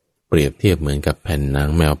เปรียบเทียบเหมือนกับแผ่นหนัง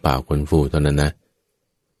แมวป่าขนฝูเท่านั้นนะ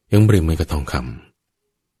ยังเปรียบเหมือนกับทองค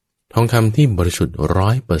ำที่บริสุทธิ์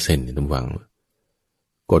 100% ในทุกวัง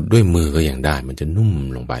กดด้วยมือก็ยังได้มันจะนุ่ม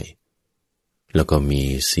ลงไปแล้วก็มี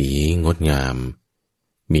สีงดงาม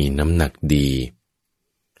มีน้ำหนักดี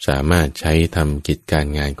สามารถใช้ทำกิจการ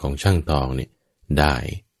งานของช่างทองเนี่ยได้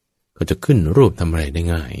ก็จะขึ้นรูปทำอะไรได้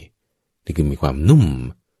ง่ายนี่คือมีความนุ่ม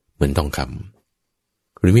เหมือนทองค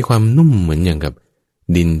ำหรือมีความนุ่มเหมือนอย่างกับ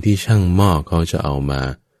ดินที่ช่างหม้อเขาจะเอามา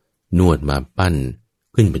นวดมาปั้น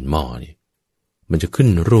ขึ้นเป็นหม้อเนี่ยมันจะขึ้น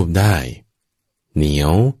รูปได้เหนีย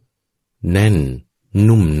วแน่น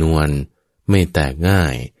นุ่มนวลไม่แตกง่า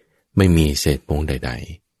ยไม่มีเศษปงใด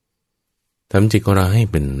ๆทำจิตของเราให้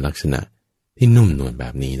เป็นลักษณะที่นุ่มนวลแบ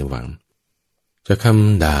บนี้ระวังจะค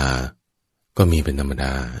ำด่าก็มีเป็นธรรมด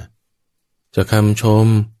าจะคำชม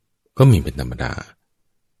ก็มีเป็นธรรมดา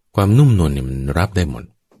ความนุ่มนวลเนี่ยมันรับได้หมด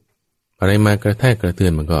อะไรมากระแทกกระเทือ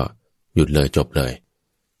นมันก็หยุดเลยจบเลย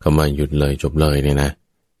คำว่าหยุดเลยจบเลยเนี่ยนะ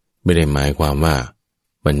ไม่ได้หมายความว่า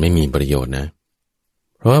มันไม่มีประโยชน์นะ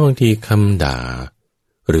เพราะว่าบางทีคำด่า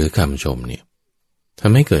หรือคำชมเนี่ยท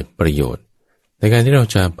ำให้เกิดประโยชน์ในการที่เรา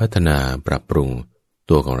จะพัฒนาปรับปรุง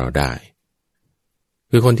ตัวของเราได้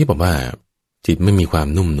คือคนที่บอกว่าจิตไม่มีความ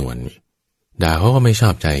นุ่มนวลด่าเขาก็ไม่ชอ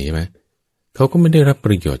บใจใช่ไหมเขาก็ไม่ได้รับป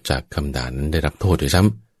ระโยชน์จากคำด่านั้นได้รับโทษด้วยซ้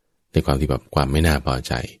ำในความที่แบบความไม่น่าพอใ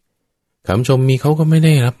จคำชมมีเขาก็ไม่ไ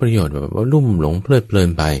ด้รับประโยชน์แบบว่าลุ่มหลงเพลิดเพลิน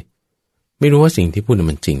ไปไม่รู้ว่าสิ่งที่พูด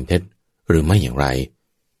มันจริงเท็จหรือไม่อย่างไร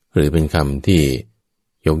หรือเป็นคำที่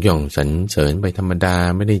ยกย่องสรรเสริญไปธรรมดา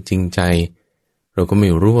ไม่ได้จริงใจเราก็ไม่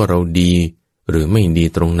รู้ว่าเราดีหรือไม่ดี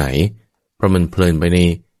ตรงไหนเพราะมันเพลินไปใน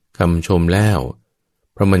ค คำชมแล้ว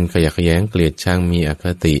เพราะมันขยะแขยงเกลียดชังมีอค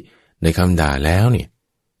ติในคำด่าแล้วเนี่ย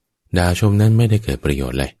ด่าชมนั้นไม่ได้เกิดประโย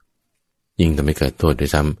ชน์เลยยิ่งทำให้เกิดโทษด้ว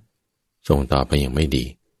ยซ้ำส่งต่อไปอย่างไม่ดี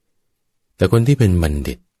แต่คนที่เป็นบัณ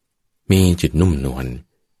ฑิตมีจิตนุ่มนวล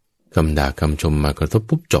คำด่าคำชมมากระทบ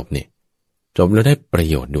ปุ๊บจบเนี่ยจบแล้วได้ประ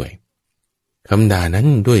โยชน์ด้วยคำด่านั้น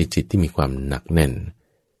ด้วยจิตที่มีความหนักแน่น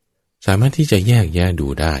สามารถที่จะแยกแยะดู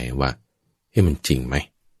ได้ว่ามันจริงไหม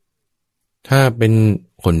ถ้าเป็น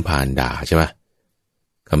คนผ่านด่าใช่ปะ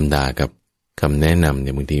คำด่ากับคำแนะนำเ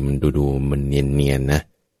นี่ยบางทีมันดูมันเนียนๆนะ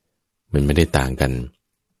มันไม่ได้ต่างกัน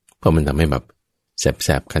เพราะมันทำให้แบบแส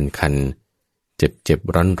บๆคันๆเจ็บ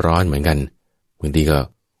ร้อนเหมือนกันบางทีก็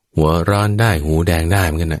หัวร้อนได้หูแดงได้เ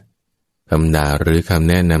หมือนกันนะคำด่าหรือคำ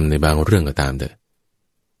แนะนำในบางเรื่องก็ตามเถอะ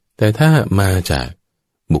แต่ถ้ามาจาก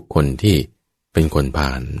บุคคลที่เป็นคนผ่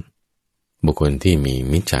านบุคคลที่มี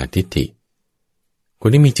มิจฉาทิฏฐิคน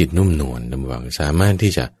ที่มีจิตนุ่มนวลดำวังสามารถ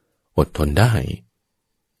ที่จะอดทนได้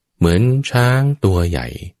เหมือนช้างตัวใหญ่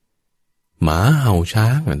หมาเห่าช้า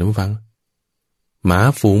งท่านผู้ฟังหมา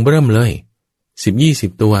ฝูงเริ่มเลย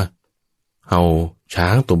10-20 ตัวเห่าช้า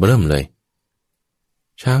งตัวเริ่มเลย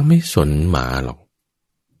ช้างไม่สนหมาหรอก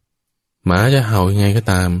หมาจะเห่ายังไงก็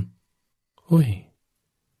ตาม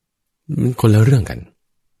มันคนละเรื่องกัน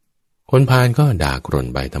คนพาลก็ด่ากร่น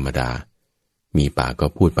ไปธรรมดามีปากก็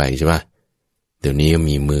พูดไปใช่ปะเดี๋ยวนี้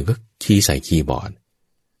มีมือก็ขี้ใส่คีย์บอร์ด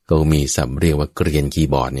ก็มีศัพท์เรียกว่าเกรียนคีย์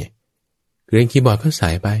บอร์ดเนี่ยเกรียนคีย์บอร์ดก็ใส่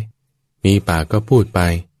ไปมีปากก็พูดไป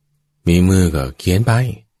มีมือก็เขียนไป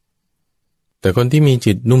แต่คนที่มี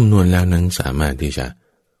จิตนุ่มนวลแล้วนั้นสามารถที่จะ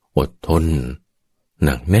อดทนห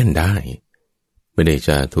นักแน่นได้ไม่ได้จ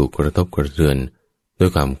ะถูกกระทบกระเทือนด้วย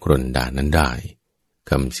ความกร่นด่านั้นได้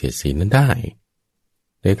คำเสียดสีนั้นได้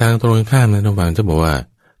ในทางตรงข้ามนะท่านฟังจะบอกว่า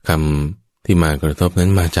คำที่มากระทบนั้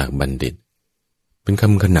นมาจากบัณฑิตเป็นค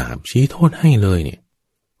ำขนาบชี้โทษให้เลยเนี่ย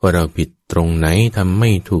ว่าเราผิดตรงไหนทำไม่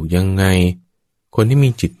ถูกยังไงคนที่มี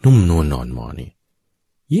จิตนุ่มนวลนอนหมอนี่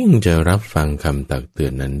ยิ่งจะรับฟังคำตักเตือ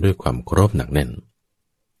นนั้นด้วยความเคารพหนักแน่น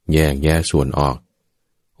แยกแยะส่วนออก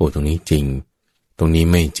ตรงนี้จริงตรงนี้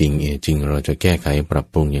ไม่จริงจริงเราจะแก้ไขปรับ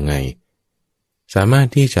ปรุงยังไงสามารถ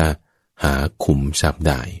ที่จะหาขุมทรัพย์ไ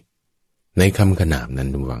ด้ในคำขนามนั้น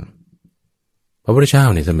ดูวังพระพุทธเจ้า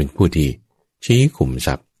เนี่ยจะเป็นผู้ที่ชี้ขุมท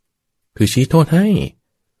รัพย์คือชี้โทษให้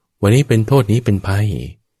วันนี้เป็นโทษนี้เป็นภัย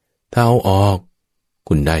ถ้าเอาออก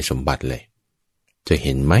คุณได้สมบัติเลยจะเ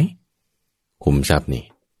ห็นไหมขุมทรัพย์นี่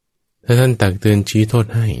ถ้าท่านตักเตือนชี้โทษ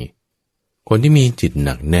ให้คนที่มีจิตห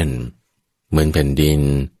นักแน่นเหมือนแผ่นดิน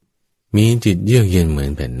มีจิตเยือกเย็นเหมือ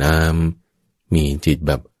นแผ่นน้ำมีจิตแ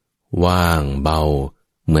บบว่างเบา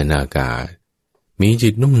เหมือนอากาศมีจิ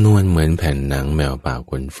ตนุ่มนวลเหมือนแผ่นหนังแมวป่า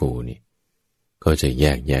ขนฟูนี่ก็จะแย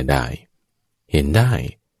กแยะได้เห็นได้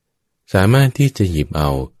สามารถที่จะหยิบเอา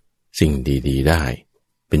สิ่งดีๆได้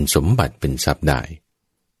เป็นสมบัติเป็นทรัพย์ได้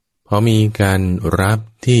เพราะมีการรับ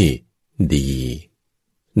ที่ดี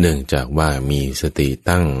เนื่องจากว่ามีสติ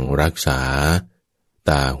ตั้งรักษา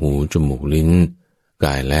ตาหูจมูกลิ้นก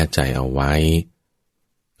ายและใจเอาไว้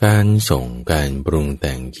การส่งการปรุงแ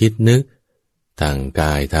ต่งคิดนึกทางก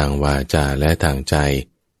ายทางวาจาและทางใจ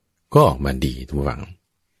ก็ออกมาดีทุกฝัง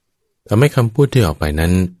ทำให้คำพูดที่ออกไปนั้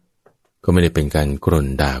นก็ไม่ได้เป็นการกร่น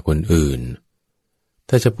ด่าคนอื่น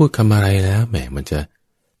ถ้าจะพูดคำอะไรแล้วแหมมันจะ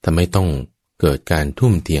ทำให้ต้องเกิดการทุ่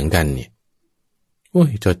มเถียงกันเนี่ย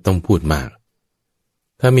จะต้องพูดมาก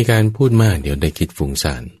ถ้ามีการพูดมากเดี๋ยวได้คิดฟุ้ง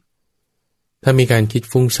ซ่านถ้ามีการคิด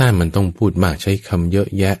ฟุ้งซ่านมันต้องพูดมากใช้คำเยอะ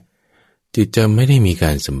แยะจิตจะไม่ได้มีก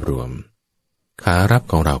ารสำรวมขารับ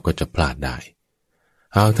ของเราก็จะพลาดได้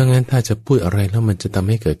เอาทั้งนั้นถ้าจะพูดอะไรแล้วมันจะทำ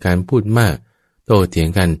ให้เกิดการพูดมากโต้เถียง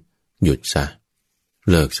กันหยุดซะ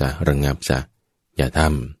เลิกซะระงับซะอย่าท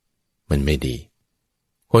ำมันไม่ดี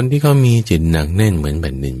คนที่เขามีจิตหนักแน่นเหมือนแ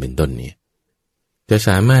ผ่นดินเป็นต้นเนี่ยจะส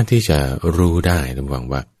ามารถที่จะรู้ได้ระวัง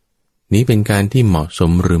ว่านี้เป็นการที่เหมาะส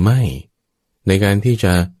มหรือไม่ในการที่จ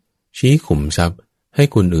ะชี้ขุมทรัพย์ให้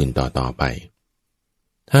คนอื่นต่อไป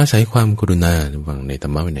ถ้าอาศัยความกรุณาระวังในธร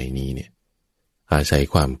รมะวินัยนี้เนี่ยอาศัย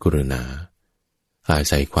ความกรุณาอา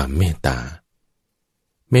ศัยความเมตต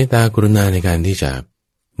ากรุณาในการที่จะ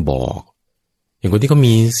บอกอย่างคนที่เขา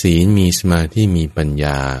มีศีลมีสมาธิมีปัญญ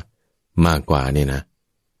ามากกว่าเนี่ยนะ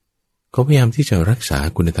เขาพยายามที่จะรักษา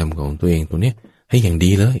คุณธรรมของตัวเองตรงนี้ให้อย่าง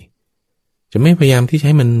ดีเลยจะไม่พยายามที่จะใ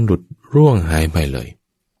ห้มันหลุดร่วงหายไปเลย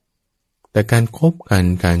แต่การคบกัน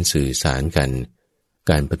การสื่อสารกัน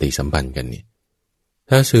การปฏิสัมพันธ์กันเนี่ย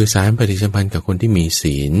ถ้าสื่อสารปฏิสัมพันธ์กับคนที่มี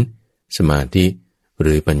ศีลสมาธิห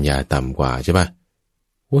รือปัญญาต่ำกว่าใช่ปะ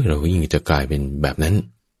เราก็ยิ่งจะกลายเป็นแบบนั้น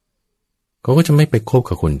เขาก็จะไม่ไปคบ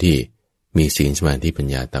กับคนที่มีศีลสมาธิปัญ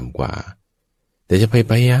ญาต่ำกว่าแต่จะ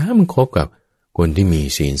พยายามคบกับคนที่มี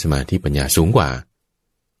ศีลสมาธิปัญญาสูงกว่า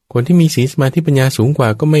คนที่มีศีลสมาธิปัญญาสูงกว่า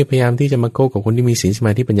ก็ไม่พยายามที่จะมาโกกับคนที่มีศีลสม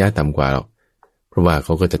าธิปัญญาต่ำกว่าหรอกเพราะว่าเข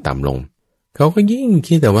าก็จะต่ำลงเขาก็ยิ่ง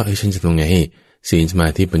คิดแต่ว่าฉันจะทำไงให้ศีลสมา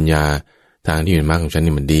ธิปัญญาทางที่อยู่ในมรรคของฉัน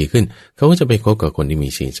นี่มันดีขึ้นเขาก็จะไปคบกับคนที่มี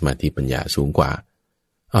ศีลสมาธิปัญญาสูงกว่า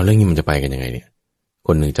เอาเรื่องนี้มันจะไปกันยังไงเนี่ยค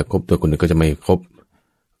นหนึ่งจะคบตัวคนหนึ่งก็จะไม่คบ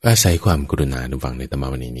อาศัยความกรุณาดูฟังในธรรม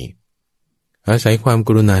วันนี้อาศัยความก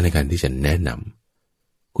รุณาในการที่จะแนะน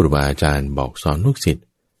ำครูบาอาจารย์บอกสอนลูกศิษย์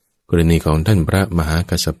กรณีของท่านพระมหา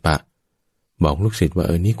กัสสปะบอกลูกศิษย์ว่า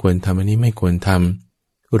นี่ควรทำอันนี้ไม่ควรท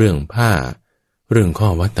ำเรื่องผ้าเรื่องข้อ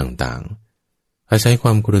วัดต่างๆอาศัยคว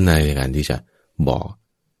ามกรุณาในการที่จะบอก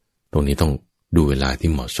ตรงนี้ต้องดูเวลาที่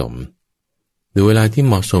เหมาะสมดูเวลาที่เ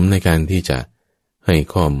หมาะสมในการที่จะให้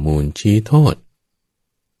ข้อมูลชี้โทษ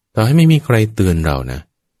ต่อให้ไม่มีใครเตือนเรานะ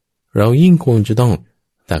เรายิ่งควรจะต้อง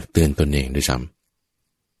ตักเตือนตนเองด้วยซ้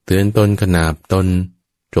ำเตือนตนขนาบตน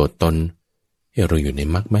โจทย์ตนเราอยู่ใน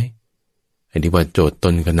มรรคไหมไอ้ที่ว่าโจทย์ต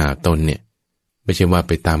นขนาบตนเนี่ยไม่ใช่ว่าไ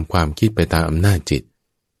ปตามความคิดไปตามอำนาจจิต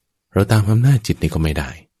เราตามอำนาจจิตนี่ก็ไม่ได้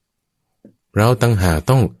เราตั้งหาก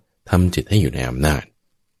ต้องทำจิตให้อยู่ในอำนาจ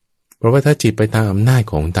เพราะว่าถ้าจิตไปตามอำนาจ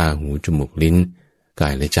ของตาหูจมูกลิ้นกา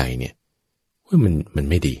ยและใจเนี่ยมัน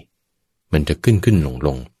ไม่ดีมันจะขึ้นล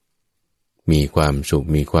งมีความสุข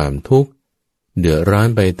มีความทุกข์เดือดร้อน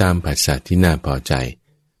ไปตามผัสสะที่น่าพอใจ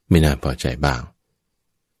ไม่น่าพอใจบ้าง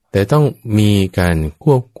แต่ต้องมีการค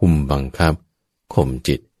วบคุมบังคับข่ม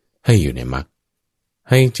จิตให้อยู่ในมรรค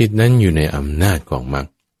ให้จิตนั้นอยู่ในอำนาจของมรรค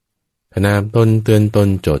ขณะตนเตือนตน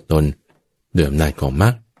โจทย์ตนด้วยอำนาจของมรร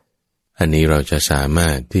คอันนี้เราจะสามา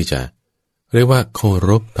รถที่จะเรียกว่าเคา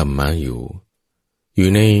รพธรรมะอยู่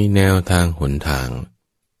ในแนวทางหนทาง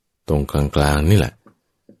ตรงกลางนี่แหละ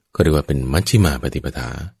ก็เรียกว่าเป็นมัชฌิมาปฏิปทา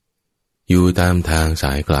อยู่ตามทางส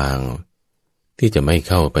ายกลางที่จะไม่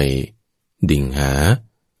เข้าไปดิ่งหา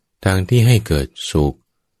ทางที่ให้เกิดสุข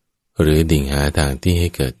หรือดิ่งหาทางที่ให้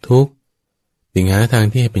เกิดทุกข์ดิ่งหาทาง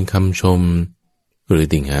ที่ให้เป็นคำชมหรือ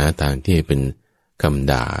ดิ่งหาทางที่ให้เป็นค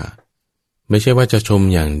ำด่าไม่ใช่ว่าจะชม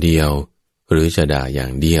อย่างเดียวหรือจะด่าอย่า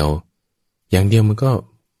งเดียวมันก็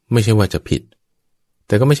ไม่ใช่ว่าจะผิดแ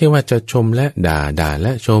ต่ก็ไม่ใช่ว่าจะชมและด่าแล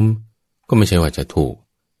ะชมก็ไม่ใช่ว่าจะถูก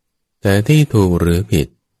แต่ที่ถูกหรือผิด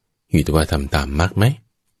อยู่ที่ว่าทำตามมรรคไหม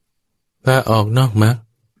ถ้าออกนอกมรรค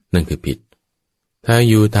นั่นคือผิดถ้า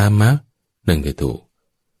อยู่ตามมรรคนั่นคือถูก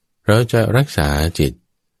เราจะรักษาจิต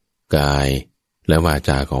กายและวาจ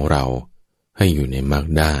าของเราให้อยู่ในมรรค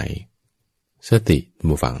ได้สติ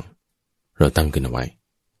บูฟังเราตั้งขึ้นเอาไว้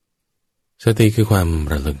สติคือความ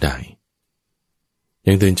ระลึกได้อ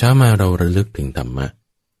ย่างตื่นเช้ามาเราระลึกถึงธรรมะ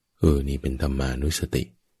นี่เป็นธรรมานุสติ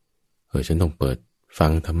ฉันต้องเปิดฟั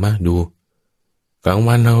งธรรมะดูกลาง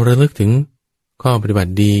วันเราระลึกถึงข้อปฏิบั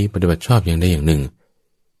ติดีปฏิบัติชอบอย่างใดอย่างหนึ่ง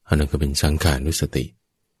อันนั้นก็เป็นสังขานุสติ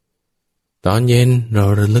ตอนเย็นเรา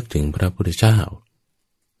ระลึกถึงพระพุทธเจ้า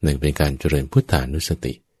นั่นเป็นการเจริญพุทธานุส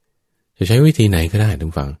ติจะใช้วิธีไหนก็ได้ทุ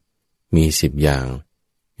กฝังมี10อย่าง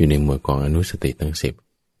อยู่ในหมวดของอนุสติทั้ง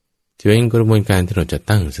10จะเป็นกระบวนการที่เราจะ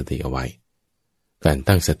ตั้งสติเอาไว้การ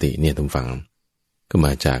ตั้งสติเนี่ยทุกฝังก็ม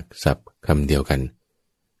าจากศัพท์คำเดียวกัน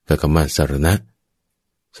กับคำว่าสรณะ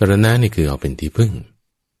สรณะนี่คือเอาเป็นที่พึ่ง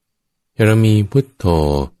เรามีพุทโธ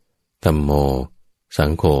ธัมโมสั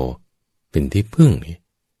งโฆเป็นที่พึ่ง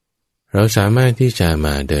เราสามารถที่จะม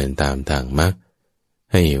าเดินตามทางมรรค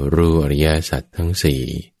ให้รู้อริยสัจทั้ง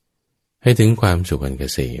4ให้ถึงความสุขอันเก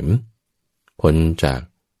ษมพ้นจาก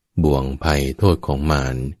บ่วงภัยโทษของมา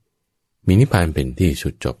รมีนิพพานเป็นที่สุ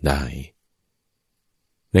ดจบได้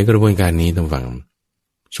ในกระบวนการนี้ต้องฟัง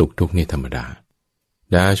สุขทุกข์นี่ธรรมดา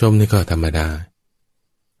ด่าชมนี่ก็ธรรมดา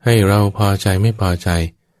ให้เราพอใจไม่พอใจ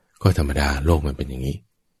ก็ธรรมดาโลกมันเป็นอย่างนี้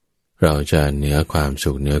เราจะเหนือความ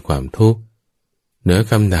สุขเหนือความทุกข์เหนือ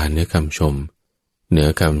คำด่าเหนือคำชมเหนือ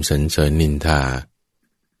คำสรรเสริญนินทา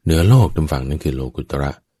เหนือโลกตรงฝั่งนั่นคือโลกุตร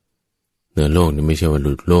ะเหนือโลกนี่ไม่ใช่ว่าห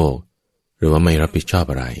ลุดโลกหรือว่าไม่รับผิดชอบ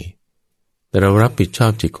อะไรแต่เรารับผิดชอ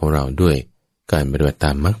บจิตของเราด้วยการปฏิบัติต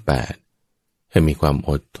ามมรรค8ให้มีความ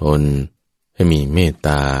อดทนให้มีเมตต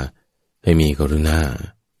าให้มีกรุณา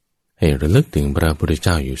ให้ระลึกถึงพระพุทธเ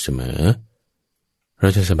จ้าอยู่เสมอเรา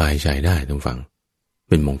จะสบายใจได้ทุกฝั่งเ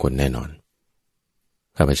ป็นมงคลแน่นอน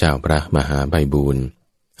ข้าพเจ้าพระมหาไพบูลย์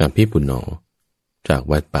อภิปุณโญจาก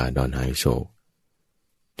วัดป่าดอนไฮโศก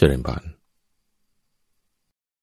เจริญพร